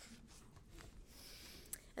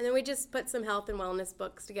 And then we just put some health and wellness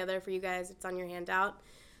books together for you guys. It's on your handout.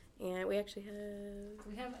 And we actually have...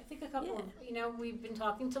 We have, I think, a couple of, we've been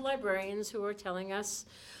talking to librarians who are telling us.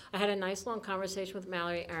 I had a nice long conversation with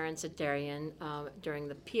Mallory Ahrens at Darien during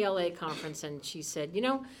the PLA conference, and she said,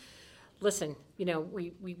 listen,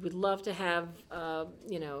 we would love to have, a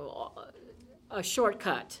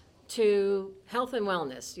shortcut to health and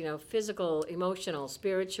wellness, physical, emotional,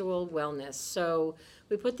 spiritual wellness. So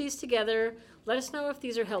we put these together. Let us know if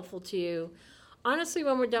these are helpful to you. honestly,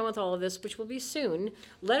 when we're done with all of this, which will be soon,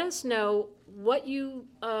 let us know what you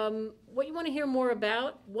want to hear more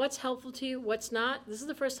about, what's helpful to you, what's not. This is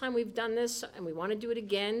the first time we've done this, and we want to do it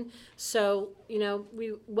again. So,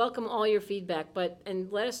 we welcome all your feedback,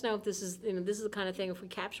 and let us know if this is the kind of thing, if we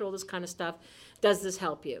capture all this kind of stuff, does this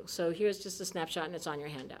help you? So here's just a snapshot, and it's on your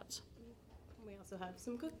handouts. We also have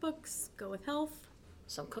some cookbooks, Go With Health.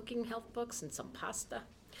 Some cooking health books and some pasta.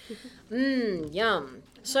 Yum.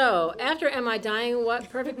 So, after Am I Dying? What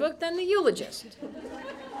perfect book? Then The Eulogist.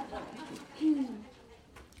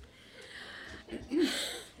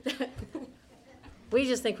 We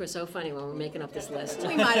just think we're so funny when we're making up this list.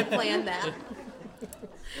 We might have planned that.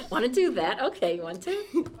 Want to do that? Okay, you want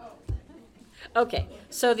to? Okay,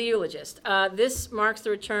 so The Eulogist. This marks the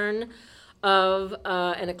return of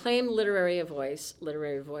an acclaimed literary voice.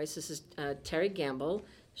 This is Terry Gamble.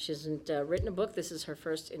 She hasn't written a book. This is her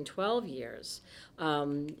first in 12 years.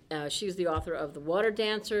 She's the author of The Water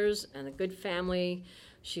Dancers and A Good Family.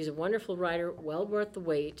 She's a wonderful writer, well worth the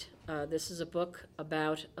wait. This is a book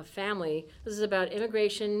about a family. This is about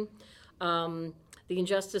immigration, the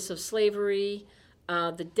injustice of slavery,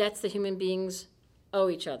 the debts that human beings owe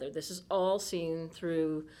each other. This is all seen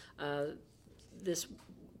through this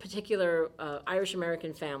particular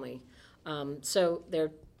Irish-American family. So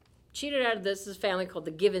they're cheated out of this family called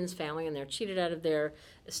the Givens family, and they're cheated out of their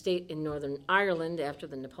estate in Northern Ireland after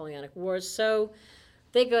the Napoleonic Wars. So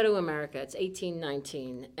they go to America. It's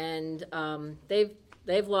 1819, and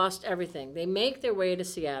they've lost everything. They make their way to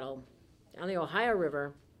Seattle, down the Ohio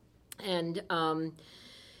River, and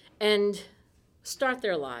start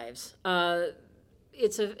their lives.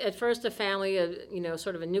 It's at first a family,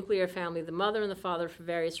 sort of a nuclear family. The mother and the father, for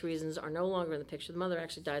various reasons, are no longer in the picture. The mother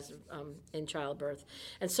actually dies in childbirth.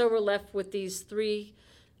 And so we're left with these three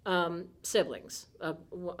siblings,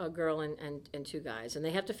 a girl and two guys, and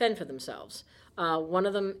they have to fend for themselves. One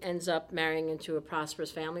of them ends up marrying into a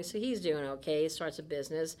prosperous family, so he's doing okay, starts a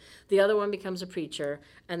business. The other one becomes a preacher,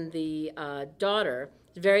 and the daughter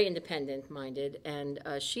is very independent-minded, and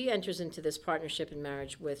she enters into this partnership in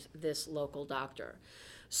marriage with this local doctor.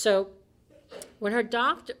 So when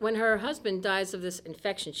her husband dies of this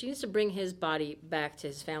infection, she needs to bring his body back to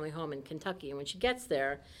his family home in Kentucky, and when she gets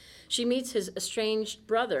there, she meets his estranged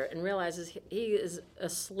brother and realizes he is a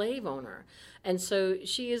slave owner. And so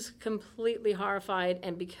she is completely horrified,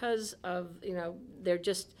 and because of,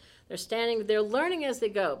 they're learning as they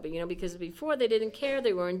go, but because before they didn't care,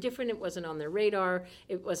 they were indifferent, it wasn't on their radar,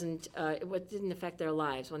 it didn't affect their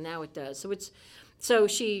lives. Well, now it does. So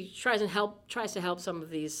she tries to help some of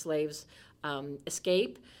these slaves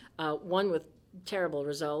escape, one with terrible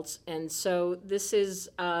results. And so this is,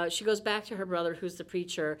 she goes back to her brother, who's the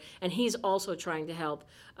preacher, and he's also trying to help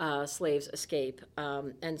slaves escape.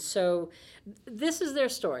 And so this is their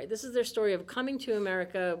story. This is their story of coming to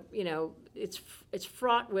America. It's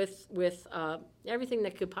fraught with everything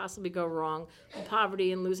that could possibly go wrong,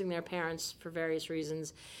 poverty and losing their parents for various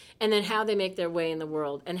reasons, and then how they make their way in the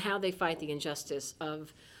world and how they fight the injustice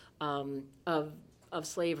of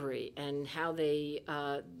slavery, and how they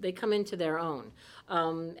come into their own,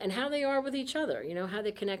 and how they are with each other, how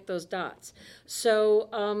they connect those dots.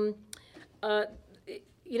 So,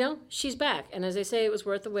 she's back, and as I say, it was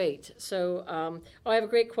worth the wait. So, I have a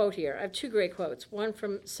great quote here. I have two great quotes. One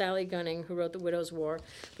from Sally Gunning, who wrote The Widow's War,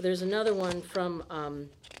 but there's another one from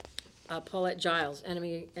Paulette Giles,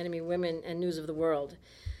 Enemy Women and News of the World.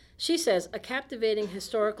 She says, a captivating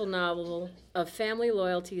historical novel of family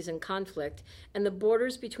loyalties and conflict and the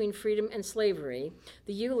borders between freedom and slavery,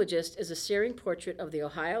 The Eulogist is a searing portrait of the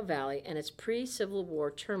Ohio Valley and its pre-Civil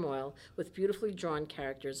War turmoil with beautifully drawn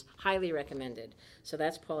characters. Highly recommended. So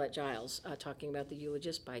that's Paulette Giles talking about The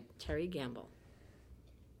Eulogist by Terry Gamble.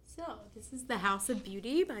 So, this is The House of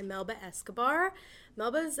Beauty by Melba Escobar.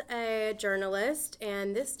 Melba's a journalist,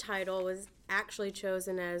 and this title was actually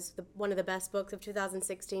chosen as one of the best books of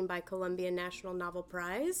 2016 by Columbia National Novel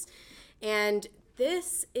Prize. And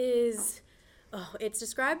this is, it's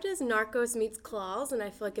described as Narcos meets Claws, and I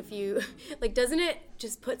feel like if you, doesn't it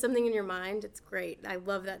just put something in your mind? It's great. I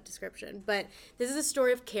love that description. But this is a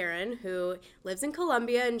story of Karen, who lives in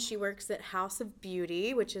Columbia, and she works at House of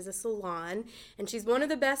Beauty, which is a salon. And she's one of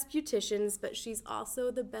the best beauticians, but she's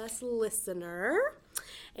also the best listener.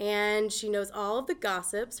 And she knows all of the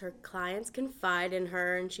gossips. Her clients confide in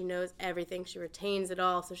her, and she knows everything. She retains it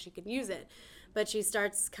all so she can use it. But she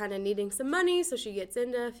starts kind of needing some money, so she gets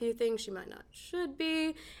into a few things she might not should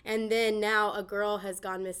be. And then now a girl has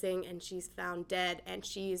gone missing, and she's found dead, and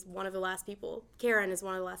she's one of the last people, Karen is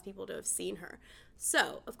one of the last people to have seen her.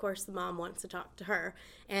 So, of course, the mom wants to talk to her.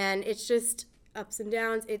 And it's just ups and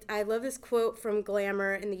downs. I love this quote from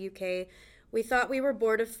Glamour in the UK. We thought we were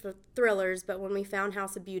bored of thrillers, but when we found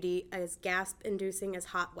House of Beauty, as gasp-inducing as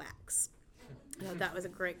hot wax. I thought that was a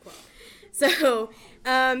great quote. So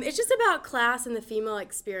it's just about class and the female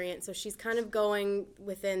experience. So she's kind of going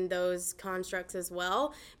within those constructs as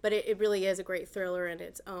well, but it really is a great thriller in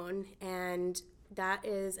its own. And that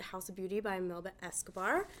is House of Beauty by Melba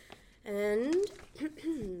Escobar. And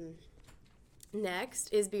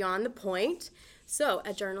next is Beyond the Point. So,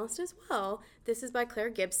 a journalist as well. This is by Claire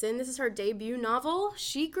Gibson. This is her debut novel.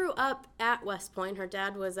 She grew up at West Point. Her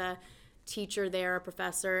dad was a teacher there, a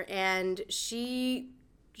professor, and she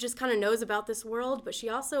just kind of knows about this world, but she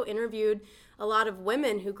also interviewed a lot of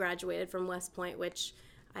women who graduated from West Point, which,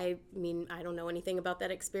 I mean, I don't know anything about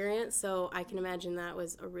that experience, so I can imagine that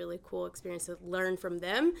was a really cool experience to learn from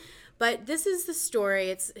them. But this is the story.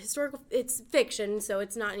 It's historical, it's fiction, so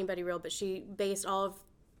it's not anybody real, but she based all of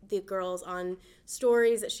the girls on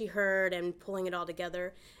stories that she heard and pulling it all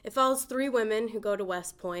together. It follows 3 women who go to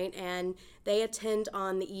West Point, and they attend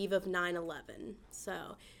on the eve of 9/11.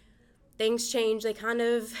 So things change.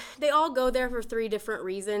 They all go there for 3 different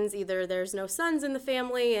reasons. Either there's no sons in the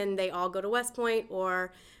family and they all go to West Point,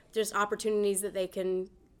 or there's opportunities that they can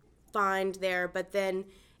find there, but then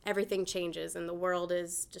everything changes and the world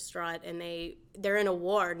is distraught, and they're in a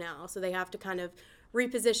war now, so they have to kind of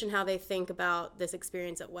reposition how they think about this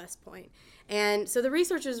experience at West Point. And so the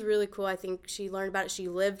research is really cool. I think she learned about it. She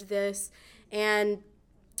lived this. And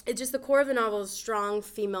it's just the core of the novel is strong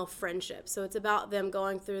female friendship. So it's about them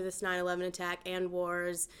going through this 9/11 attack and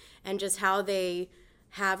wars, and just how they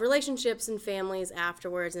have relationships and families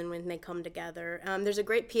afterwards and when they come together. There's a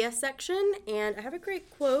great PS section, and I have a great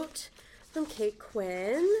quote from Kate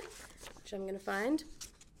Quinn, which I'm going to find.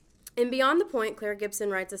 In Beyond the Point, Claire Gibson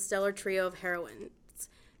writes a stellar trio of heroines.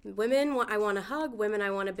 Women I want to hug, women I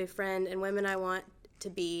want to befriend, and women I want to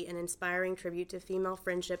be an inspiring tribute to female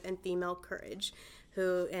friendship and female courage,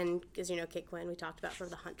 and as you know, Kate Quinn, we talked about from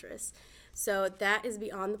The Huntress. So that is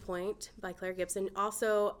Beyond the Point by Claire Gibson.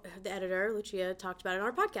 Also, the editor, Lucia, talked about it on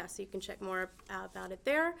our podcast, so you can check more about it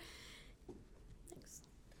there. Thanks.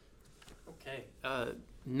 Okay.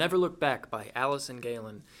 Never Look Back by Allison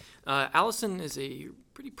Galen. Allison is a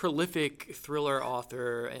pretty prolific thriller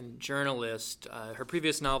author and journalist. Her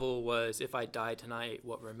previous novel was If I Die Tonight,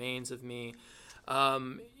 What Remains of Me.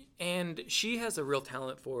 And she has a real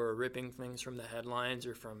talent for ripping things from the headlines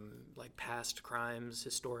or from like past crimes,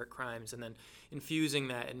 historic crimes, and then infusing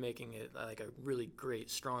that and making it like a really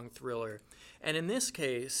great, strong thriller. And in this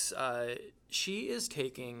case, she is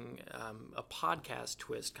taking a podcast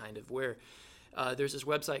twist kind of where there's this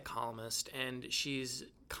website columnist, and she's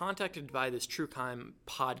contacted by this true crime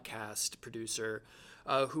podcast producer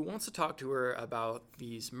who wants to talk to her about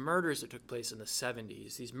these murders that took place in the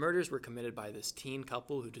 70s. These murders were committed by this teen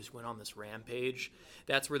couple who just went on this rampage.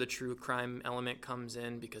 That's where the true crime element comes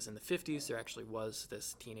in, because in the 50s there actually was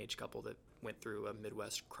this teenage couple that went through a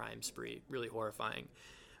Midwest crime spree, really horrifying.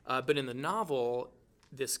 But in the novel,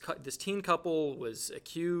 this teen couple was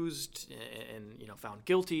accused and found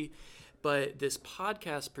guilty. But this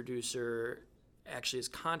podcast producer actually is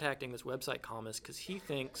contacting this website columnist because he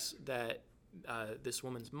thinks that this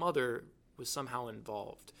woman's mother was somehow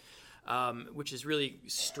involved, which is really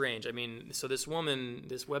strange. I mean, so this woman,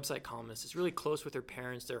 this website columnist, is really close with her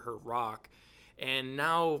parents. They're her rock. And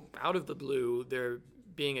now, out of the blue, they're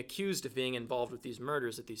being accused of being involved with these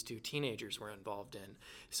murders that these 2 teenagers were involved in.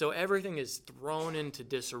 So everything is thrown into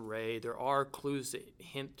disarray. There are clues that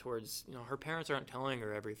hint towards, her parents aren't telling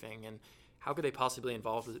her everything, and how could they possibly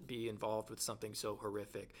be involved with something so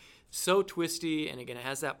horrific? So twisty, and again, it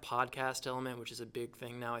has that podcast element, which is a big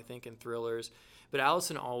thing now, I think, in thrillers. But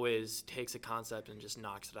Allison always takes a concept and just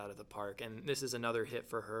knocks it out of the park, and this is another hit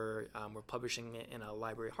for her. We're publishing it in a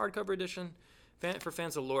library hardcover edition. For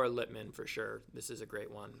fans of Laura Lippman, for sure, this is a great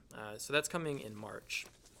one. So that's coming in March.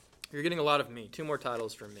 You're getting a lot of me. 2 more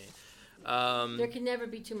titles from me. There can never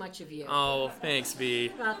be too much of you. Oh, thanks,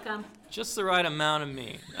 V. Welcome. Just the right amount of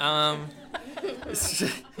me.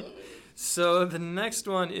 So the next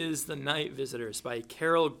one is The Night Visitors by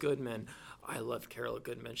Carol Goodman. I love Carol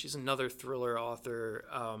Goodman. She's another thriller author.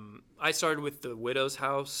 I started with The Widow's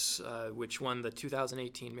House, which won the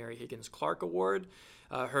 2018 Mary Higgins Clark Award.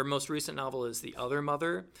 Her most recent novel is The Other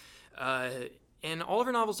Mother. And all of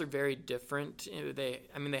her novels are very different. They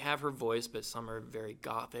have her voice, but some are very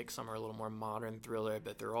gothic, some are a little more modern thriller,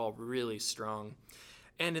 but they're all really strong.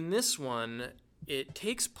 And in this one, it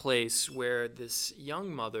takes place where this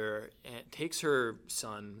young mother takes her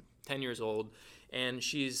son, 10 years old, And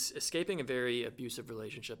she's escaping a very abusive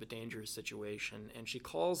relationship, a dangerous situation, and she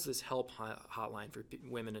calls this help hotline for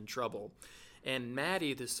women in trouble. And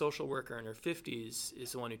Maddie, this social worker in her 50s,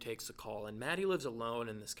 is the one who takes the call. And Maddie lives alone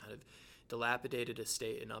in this kind of dilapidated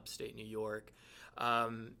estate in upstate New York.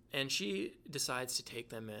 And she decides to take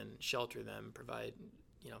them in, shelter them, provide,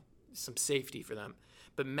 some safety for them.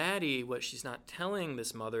 But Maddie, what she's not telling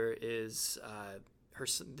this mother is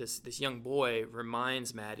this young boy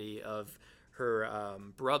reminds Maddie of her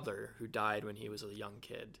brother who died when he was a young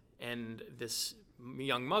kid. And this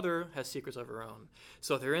young mother has secrets of her own.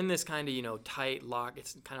 So they're in this kind of, tight lock.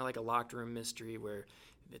 It's kind of like a locked room mystery where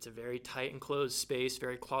it's a very tight enclosed space,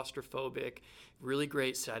 very claustrophobic, really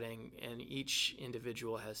great setting, and each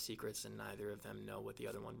individual has secrets and neither of them know what the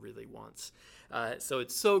other one really wants. So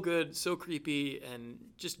it's so good, so creepy, and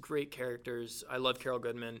just great characters. I love Carol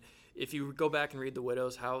Goodman. If you go back and read The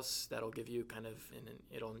Widow's House, that'll give you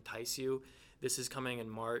it'll entice you. This is coming in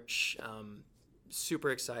March.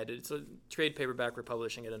 Super excited. It's a trade paperback. We're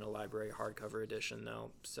publishing it in a library hardcover edition,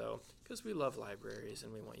 though. So, because we love libraries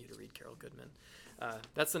and we want you to read Carol Goodman.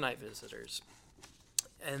 That's The Night Visitors.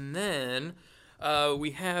 And then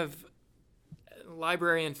we have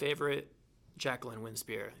librarian favorite Jacqueline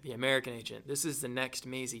Winspear, The American Agent. This is the next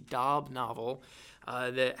Maisie Dobb novel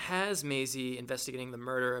that has Maisie investigating the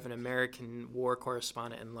murder of an American war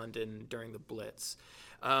correspondent in London during the Blitz.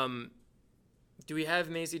 Do we have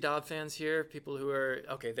Maisie Dobb fans here? People who are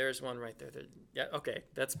okay. There's one right there. Yeah. Okay.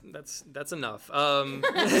 That's enough.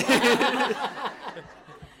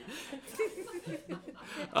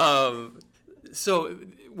 So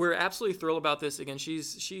we're absolutely thrilled about this. Again,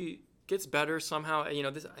 she gets better somehow.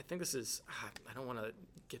 I think this is. I don't want to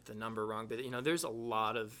get the number wrong, but there's a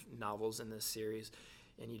lot of novels in this series,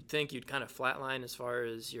 and you'd think you'd kind of flatline as far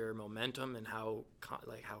as your momentum and how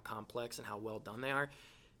complex and how well done they are.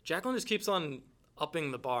 Jacqueline just keeps on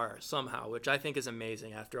upping the bar somehow, which I think is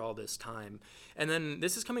amazing after all this time. And then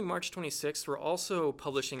this is coming March 26th. We're also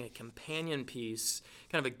publishing a companion piece,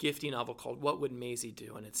 kind of a gifty novel called What Would Maisie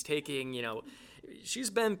Do? And it's taking, she's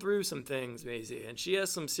been through some things, Maisie, and she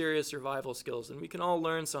has some serious survival skills, and we can all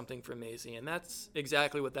learn something from Maisie. And that's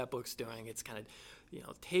exactly what that book's doing. It's kind of,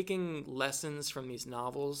 taking lessons from these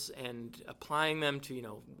novels and applying them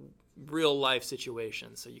to, real life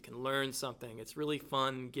situations so you can learn something. It's really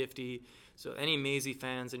fun, gifty. So any Maisie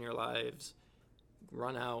fans in your lives,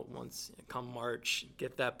 run out come March,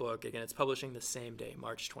 get that book. Again, it's publishing the same day,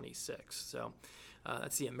 March 26th. So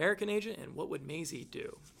that's The American Agent and What Would Maisie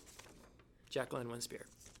Do? Jacqueline Winspear.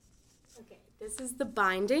 Okay, this is The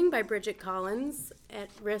Binding by Bridget Collins. At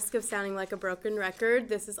risk of sounding like a broken record,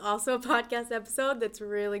 this is also a podcast episode that's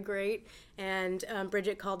really great. And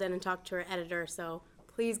Bridget called in and talked to her editor, so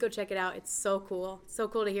please go check it out. It's so cool. So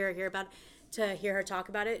cool to hear her talk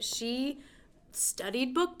about it. She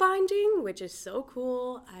studied bookbinding, which is so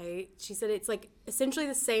cool. She said it's like essentially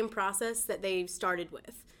the same process that they started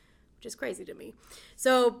with, which is crazy to me.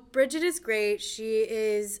 So Bridget is great. She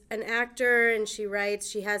is an actor and she writes.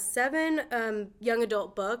 She has 7 young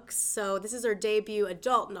adult books. So this is her debut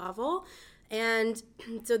adult novel. And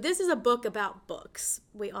so this is a book about books.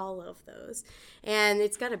 We all love those. And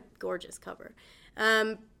it's got a gorgeous cover.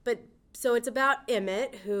 So it's about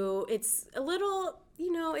Emmett, who it's a little,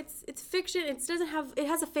 it's fiction. It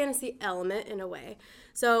has a fantasy element in a way.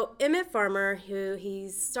 So Emmett Farmer, who he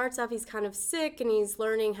starts off, he's kind of sick and he's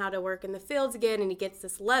learning how to work in the fields again, and he gets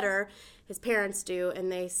this letter, his parents do,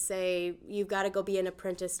 and they say, you've got to go be an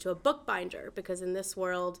apprentice to a bookbinder, because in this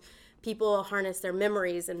world, people harness their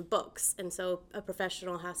memories in books, and so a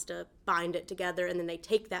professional has to bind it together, and then they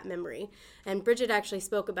take that memory. And Bridget actually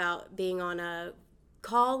spoke about being on a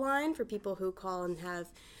call line for people who call and have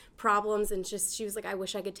problems, and she was like, I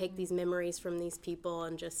wish I could take these memories from these people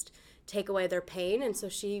and just take away their pain. And so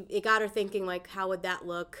it got her thinking, like, how would that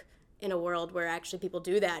look in a world where actually people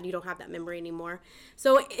do that and you don't have that memory anymore?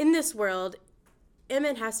 So in this world,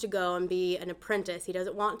 Emmett has to go and be an apprentice. He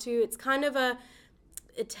doesn't want to. It's kind of a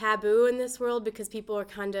taboo in this world because people are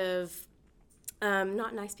kind of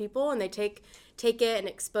not nice people, and they take it and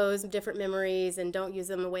expose different memories and don't use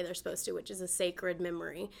them the way they're supposed to, which is a sacred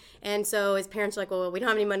memory. And so his parents are like, well, we don't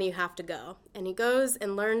have any money, you have to go. And he goes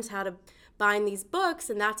and learns how to bind these books,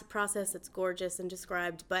 and that's a process that's gorgeous and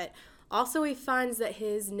described. But also he finds that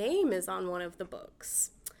his name is on one of the books.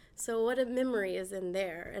 So what a memory is in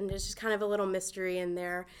there. And there's just kind of a little mystery in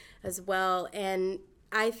there as well. And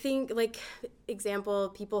I think, like, example,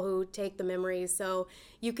 people who take the memories, so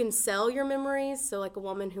you can sell your memories. So like a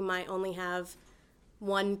woman who might only have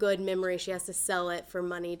one good memory, she has to sell it for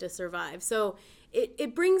money to survive. So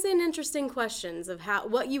it brings in interesting questions of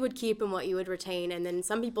what you would keep and what you would retain. And then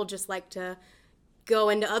some people just like to go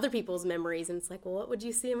into other people's memories, and it's like, well, what would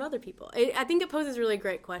you see in other people? I think it poses really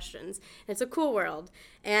great questions. It's a cool world,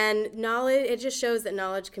 and knowledge, it just shows that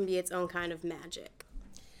knowledge can be its own kind of magic.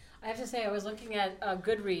 I have to say, I was looking at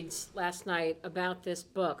Goodreads last night about this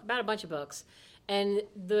book, about a bunch of books, and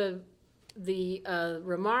the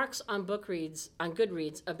remarks on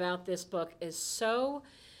Goodreads about this book is so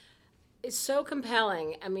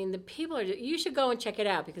compelling. I mean, the people you should go and check it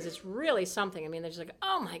out because it's really something. I mean, they're just like,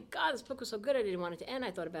 oh my God, this book was so good. I didn't want it to end.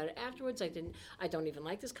 I thought about it afterwards. I don't even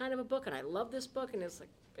like this kind of a book, and I love this book. And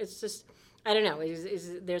it's just, I don't know.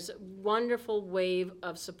 There's a wonderful wave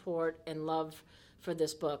of support and love for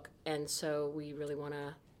this book, and so we really want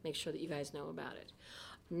to make sure that you guys know about it.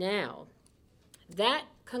 Now, that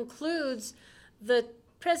concludes the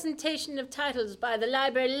presentation of titles by the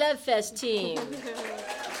Library Love Fest team.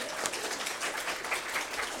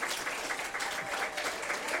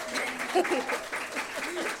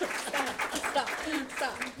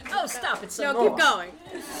 Stop. Oh, stop it some more. No, keep going.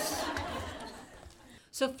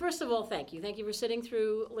 So first of all, thank you. Thank you for sitting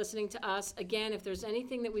through, listening to us. Again, if there's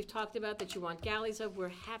anything that we've talked about that you want galleys of, we're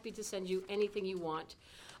happy to send you anything you want.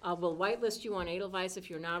 We'll whitelist you on Edelweiss if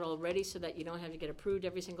you're not already so that you don't have to get approved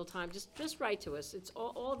every single time. Just write to us. It's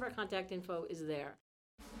all of our contact info is there.